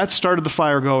 That started the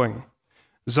fire going.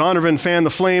 Zondervan fanned the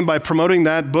flame by promoting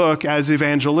that book as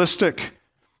evangelistic,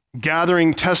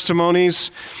 gathering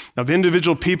testimonies of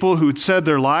individual people who'd said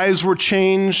their lives were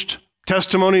changed,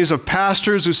 testimonies of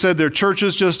pastors who said their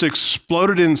churches just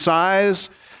exploded in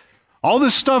size. All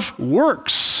this stuff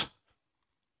works.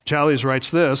 Challies writes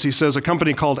this. He says, a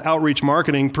company called Outreach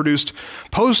Marketing produced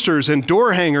posters and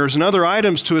door hangers and other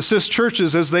items to assist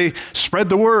churches as they spread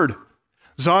the word.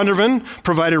 Zondervan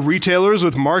provided retailers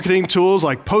with marketing tools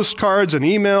like postcards and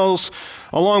emails,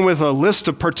 along with a list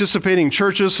of participating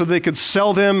churches so they could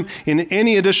sell them in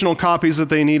any additional copies that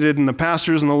they needed, and the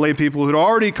pastors and the lay people who'd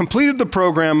already completed the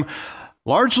program,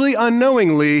 largely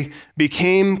unknowingly,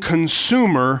 became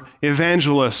consumer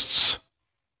evangelists.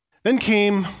 Then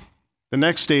came the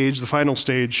next stage, the final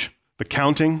stage, the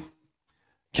counting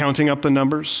up the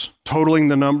numbers, totaling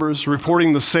the numbers,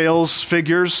 reporting the sales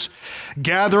figures,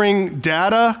 gathering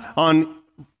data on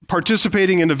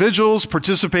participating individuals,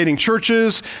 participating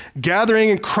churches,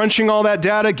 gathering and crunching all that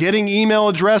data, getting email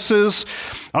addresses,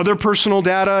 other personal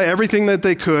data, everything that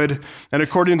they could. And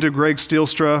according to Greg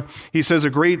Steelstra, he says a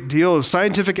great deal of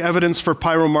scientific evidence for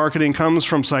pyro marketing comes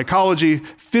from psychology,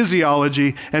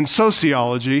 physiology, and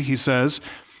sociology, he says.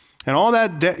 And all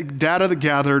that data that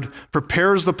gathered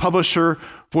prepares the publisher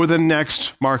for the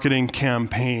next marketing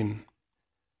campaign.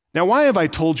 Now, why have I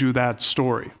told you that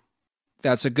story?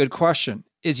 That's a good question.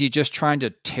 Is he just trying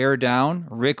to tear down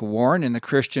Rick Warren in the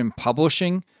Christian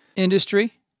publishing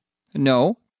industry?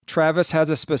 No. Travis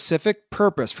has a specific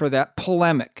purpose for that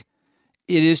polemic.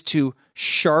 It is to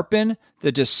sharpen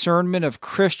the discernment of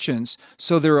Christians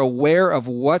so they're aware of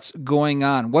what's going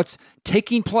on, what's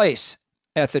taking place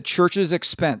at the church's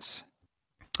expense.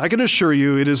 I can assure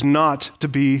you it is not to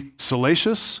be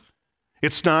salacious.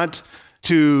 It's not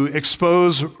to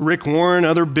expose Rick Warren,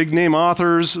 other big-name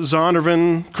authors,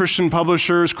 Zondervan, Christian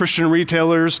publishers, Christian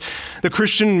retailers, the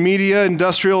Christian media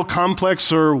industrial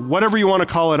complex, or whatever you want to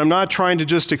call it. I'm not trying to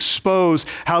just expose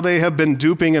how they have been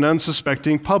duping an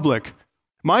unsuspecting public.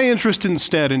 My interest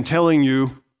instead in telling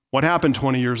you what happened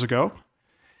 20 years ago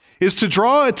is to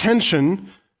draw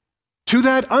attention to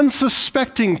that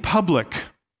unsuspecting public.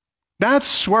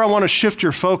 That's where I want to shift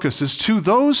your focus, is to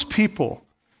those people.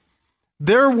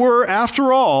 There were,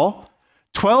 after all,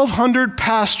 1,200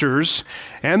 pastors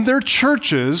and their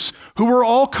churches who were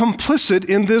all complicit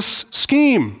in this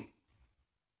scheme.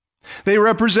 They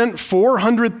represent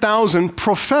 400,000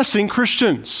 professing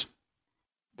Christians.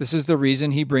 This is the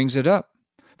reason he brings it up.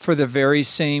 For the very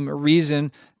same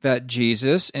reason that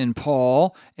Jesus and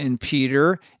Paul and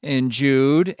Peter and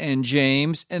Jude and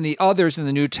James and the others in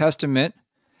the New Testament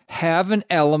have an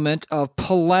element of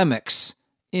polemics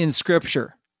in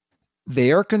Scripture.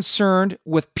 They are concerned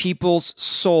with people's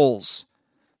souls,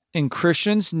 and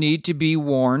Christians need to be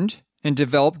warned and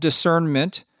develop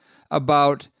discernment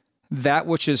about that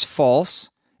which is false,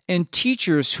 and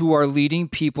teachers who are leading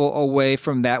people away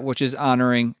from that which is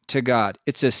honoring to God.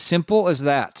 It's as simple as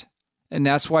that. And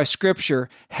that's why Scripture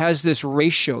has this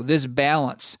ratio, this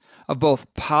balance of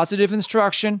both positive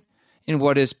instruction and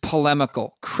what is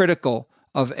polemical, critical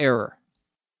of error.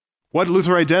 What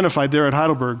Luther identified there at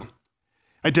Heidelberg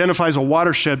identifies a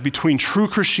watershed between true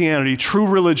Christianity, true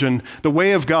religion, the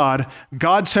way of God,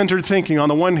 God-centered thinking on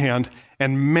the one hand,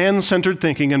 and man-centered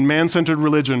thinking and man-centered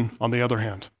religion on the other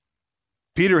hand.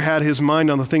 Peter had his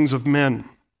mind on the things of men,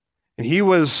 and he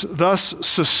was thus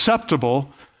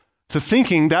susceptible to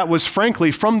thinking that was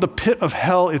frankly from the pit of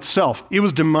hell itself. It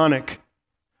was demonic.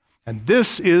 And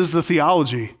this is the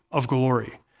theology of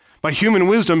glory. By human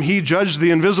wisdom, he judged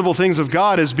the invisible things of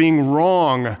God as being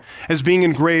wrong, as being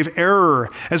in grave error,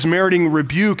 as meriting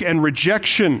rebuke and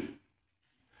rejection.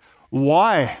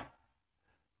 Why?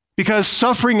 Because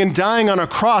suffering and dying on a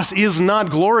cross is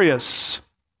not glorious.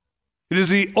 It is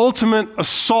the ultimate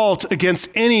assault against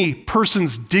any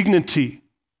person's dignity.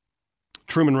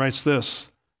 Truman writes this: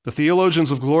 "The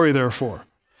theologians of glory, therefore,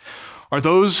 are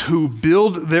those who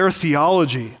build their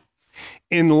theology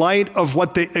in light of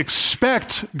what they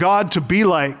expect God to be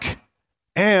like,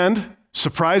 and,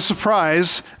 surprise,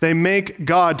 surprise, they make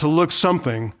God to look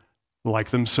something like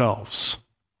themselves."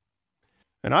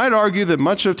 And I'd argue that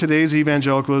much of today's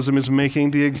evangelicalism is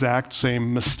making the exact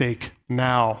same mistake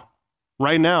now,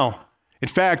 right now. In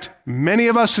fact, many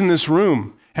of us in this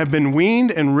room have been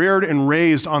weaned and reared and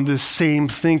raised on this same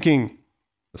thinking,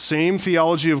 the same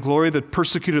theology of glory that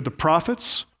persecuted the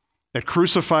prophets, that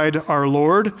crucified our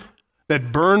Lord,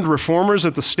 that burned reformers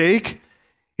at the stake.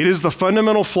 It is the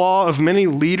fundamental flaw of many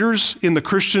leaders in the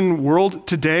Christian world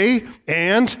today,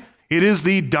 and it is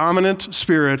the dominant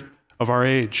spirit of our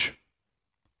age.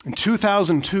 In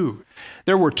 2002,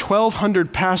 there were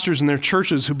 1,200 pastors in their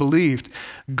churches who believed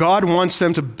God wants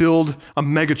them to build a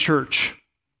megachurch,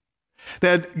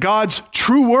 that God's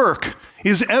true work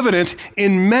is evident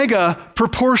in mega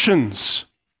proportions.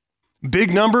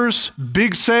 Big numbers,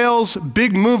 big sales,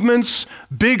 big movements,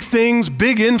 big things,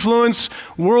 big influence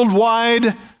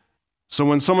worldwide. So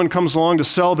when someone comes along to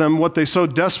sell them what they so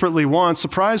desperately want,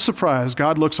 surprise, surprise,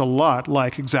 God looks a lot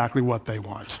like exactly what they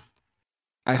want.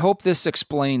 I hope this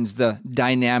explains the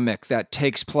dynamic that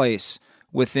takes place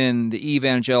within the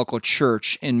evangelical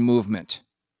church and movement.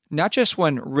 Not just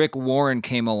when Rick Warren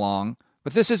came along,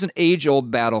 but this is an age-old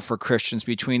battle for Christians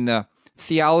between the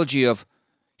theology of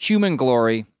human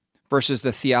glory versus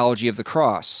the theology of the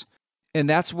cross. And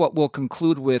that's what we'll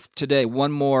conclude with today.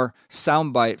 One more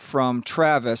soundbite from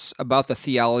Travis about the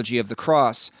theology of the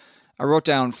cross. I wrote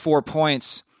down 4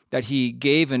 points that he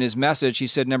gave in his message. He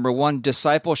said, number 1,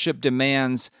 discipleship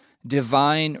demands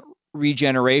divine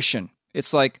regeneration.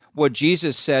 It's like what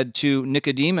Jesus said to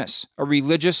Nicodemus, a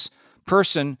religious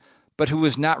person, but who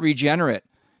was not regenerate.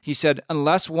 He said,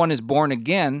 unless one is born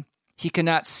again, he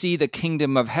cannot see the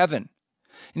kingdom of heaven.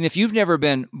 And if you've never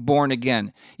been born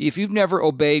again, if you've never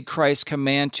obeyed Christ's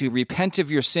command to repent of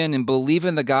your sin and believe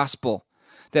in the gospel,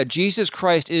 that Jesus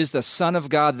Christ is the Son of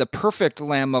God, the perfect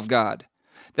Lamb of God,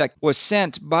 that was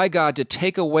sent by God to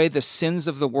take away the sins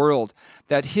of the world,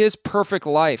 that his perfect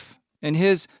life and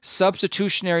his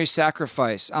substitutionary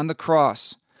sacrifice on the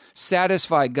cross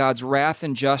satisfied God's wrath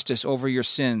and justice over your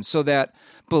sins, so that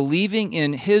believing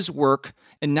in his work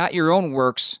and not your own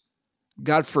works,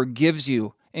 God forgives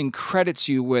you and credits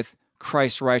you with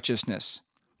Christ's righteousness.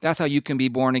 That's how you can be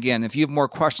born again. If you have more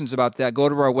questions about that, go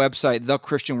to our website,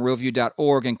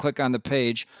 thechristianworldview.org, and click on the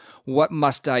page, What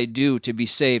Must I Do to Be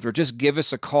Saved? Or just give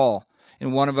us a call,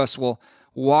 and one of us will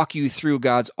walk you through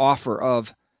God's offer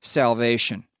of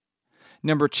salvation.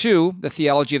 Number 2, the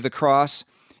theology of the cross,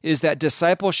 is that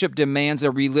discipleship demands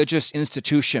a religious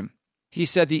institution. He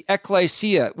said the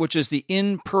ecclesia, which is the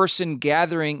in-person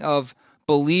gathering of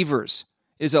believers,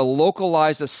 is a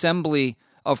localized assembly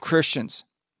of Christians.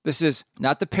 This is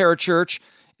not the parachurch.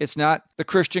 It's not the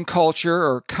Christian culture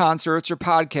or concerts or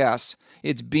podcasts.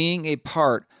 It's being a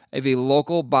part of a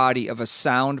local body of a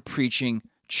sound preaching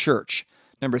church.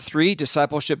 Number 3,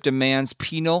 discipleship demands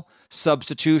penal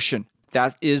substitution.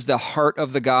 That is the heart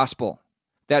of the gospel.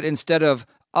 That instead of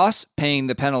us paying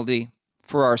the penalty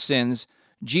for our sins,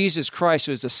 Jesus Christ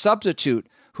was the substitute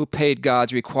who paid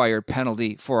God's required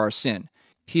penalty for our sin.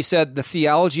 He said the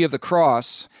theology of the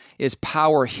cross is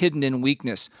power hidden in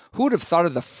weakness. Who would have thought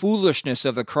of the foolishness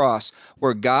of the cross,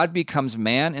 where God becomes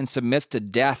man and submits to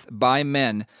death by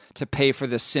men to pay for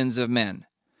the sins of men?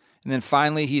 And then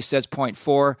finally, he says, point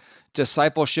 4,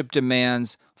 discipleship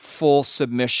demands full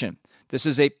submission. This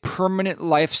is a permanent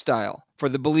lifestyle for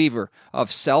the believer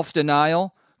of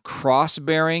self-denial,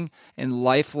 cross-bearing, and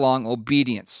lifelong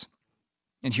obedience.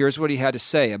 And here's what he had to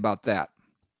say about that.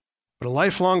 But a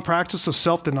lifelong practice of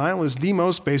self-denial is the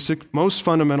most basic, most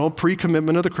fundamental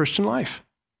pre-commitment of the Christian life.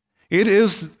 It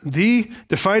is the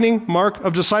defining mark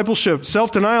of discipleship.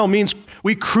 Self-denial means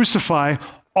we crucify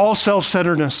all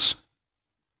self-centeredness,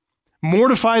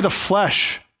 mortify the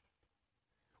flesh.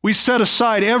 We set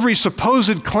aside every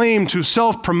supposed claim to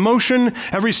self-promotion,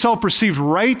 every self-perceived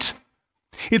right.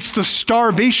 It's the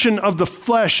starvation of the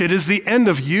flesh. It is the end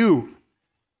of you,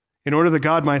 in order that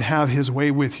God might have his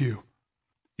way with you.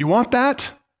 You want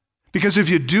that? Because if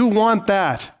you do want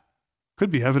that, it could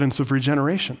be evidence of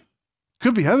regeneration.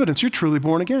 could be evidence you're truly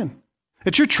born again,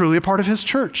 that you're truly a part of his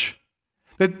church,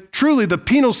 that truly the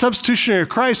penal substitutionary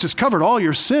Christ has covered all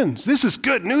your sins. This is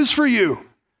good news for you.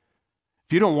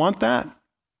 If you don't want that,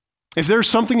 if there's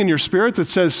something in your spirit that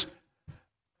says,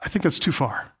 I think that's too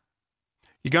far,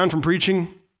 you've gone from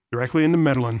preaching directly into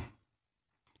meddling.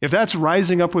 If that's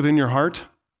rising up within your heart,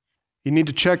 you need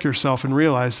to check yourself and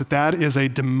realize that that is a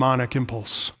demonic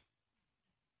impulse.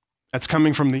 That's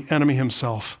coming from the enemy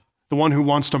himself, the one who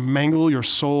wants to mangle your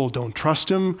soul. Don't trust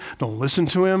him. Don't listen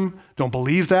to him. Don't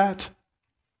believe that.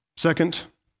 Second,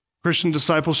 Christian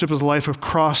discipleship is a life of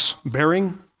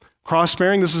cross-bearing.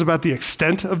 Cross-bearing, this is about the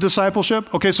extent of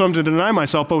discipleship. Okay, so I'm to deny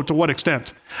myself, but to what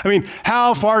extent? I mean,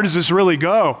 how far does this really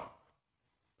go?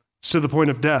 It's to the point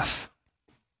of death,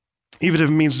 even if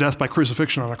it means death by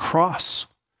crucifixion on a cross.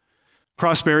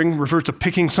 Cross-bearing refers to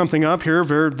picking something up here,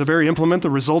 the very implement that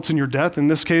results in your death. In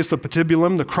this case, the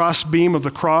patibulum, the cross beam of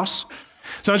the cross.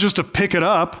 It's not just to pick it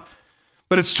up,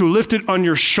 but it's to lift it on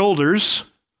your shoulders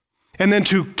and then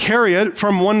to carry it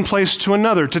from one place to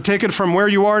another, to take it from where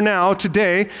you are now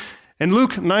today. And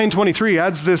Luke 9:23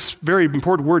 adds this very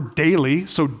important word, daily.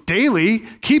 So daily,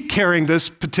 keep carrying this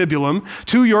patibulum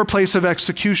to your place of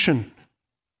execution.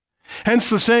 Hence,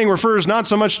 the saying refers not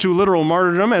so much to literal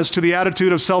martyrdom as to the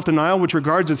attitude of self-denial, which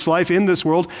regards its life in this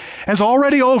world as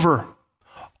already over,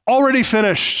 already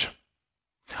finished.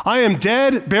 I am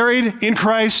dead, buried in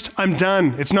Christ. I'm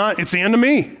done. It's the end of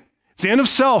me. It's the end of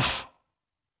self.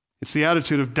 It's the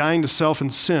attitude of dying to self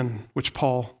and sin, which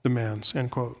Paul demands,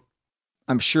 end quote.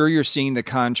 I'm sure you're seeing the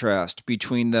contrast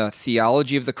between the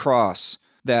theology of the cross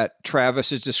that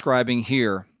Travis is describing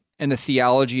here and the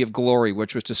theology of glory,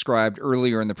 which was described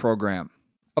earlier in the program.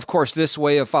 Of course, this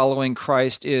way of following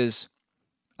Christ is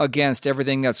against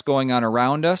everything that's going on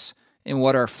around us and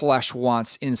what our flesh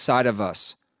wants inside of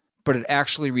us, but it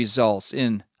actually results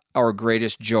in our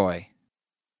greatest joy.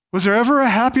 Was there ever a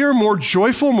happier, more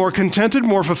joyful, more contented,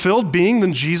 more fulfilled being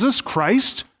than Jesus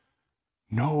Christ?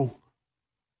 No.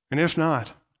 And if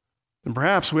not, then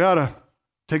perhaps we ought to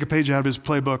take a page out of his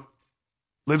playbook,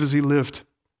 live as he lived,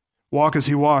 walk as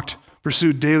he walked,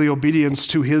 pursue daily obedience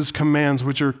to his commands,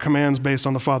 which are commands based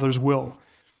on the Father's will.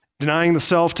 Denying the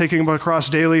self, taking up a cross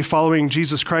daily, following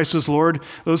Jesus Christ as Lord,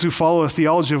 those who follow a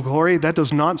theology of glory, that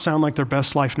does not sound like their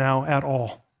best life now at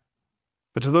all.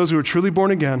 But to those who are truly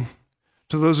born again,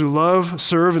 to those who love,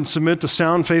 serve, and submit to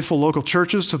sound, faithful local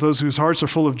churches, to those whose hearts are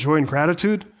full of joy and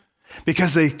gratitude,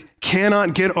 because they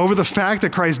cannot get over the fact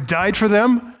that Christ died for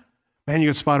them, man, you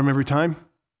can spot them every time.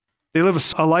 They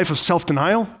live a life of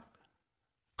self-denial,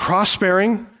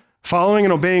 cross-bearing, following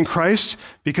and obeying Christ,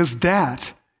 because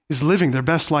that is living their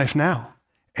best life now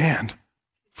and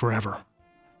forever.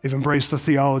 They've embraced the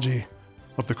theology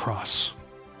of the cross.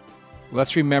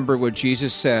 Let's remember what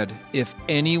Jesus said, if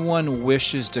anyone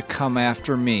wishes to come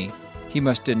after me, he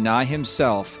must deny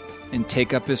himself and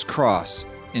take up his cross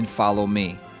and follow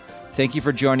me. Thank you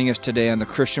for joining us today on the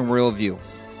Christian Worldview.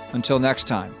 Until next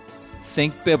time,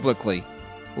 think biblically,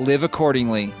 live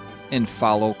accordingly, and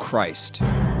follow Christ.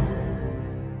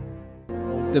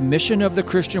 The mission of the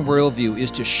Christian Worldview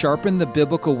is to sharpen the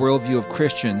biblical worldview of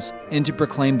Christians and to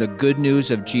proclaim the good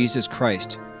news of Jesus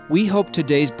Christ. We hope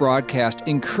today's broadcast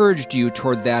encouraged you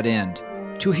toward that end.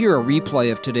 To hear a replay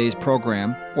of today's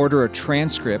program, order a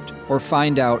transcript, or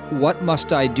find out what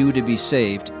must I do to be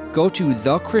saved, go to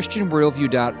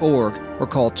thechristianworldview.org or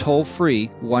call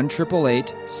toll-free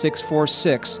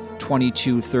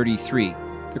 1-888-646-2233.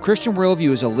 The Christian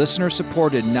Worldview is a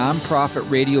listener-supported nonprofit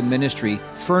radio ministry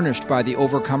furnished by the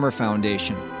Overcomer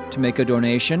Foundation. To make a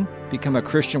donation, become a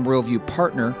Christian Worldview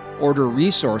partner, order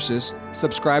resources,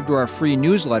 subscribe to our free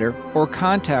newsletter, or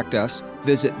contact us,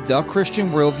 visit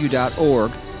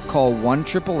thechristianworldview.org, call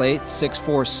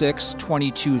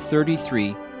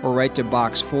 1-888-646-2233, or write to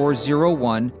Box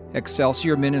 401,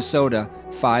 Excelsior, Minnesota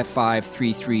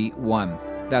 55331.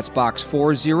 That's Box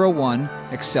 401,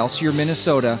 Excelsior,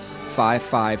 Minnesota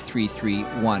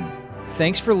 55331.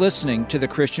 Thanks for listening to the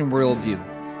Christian Worldview.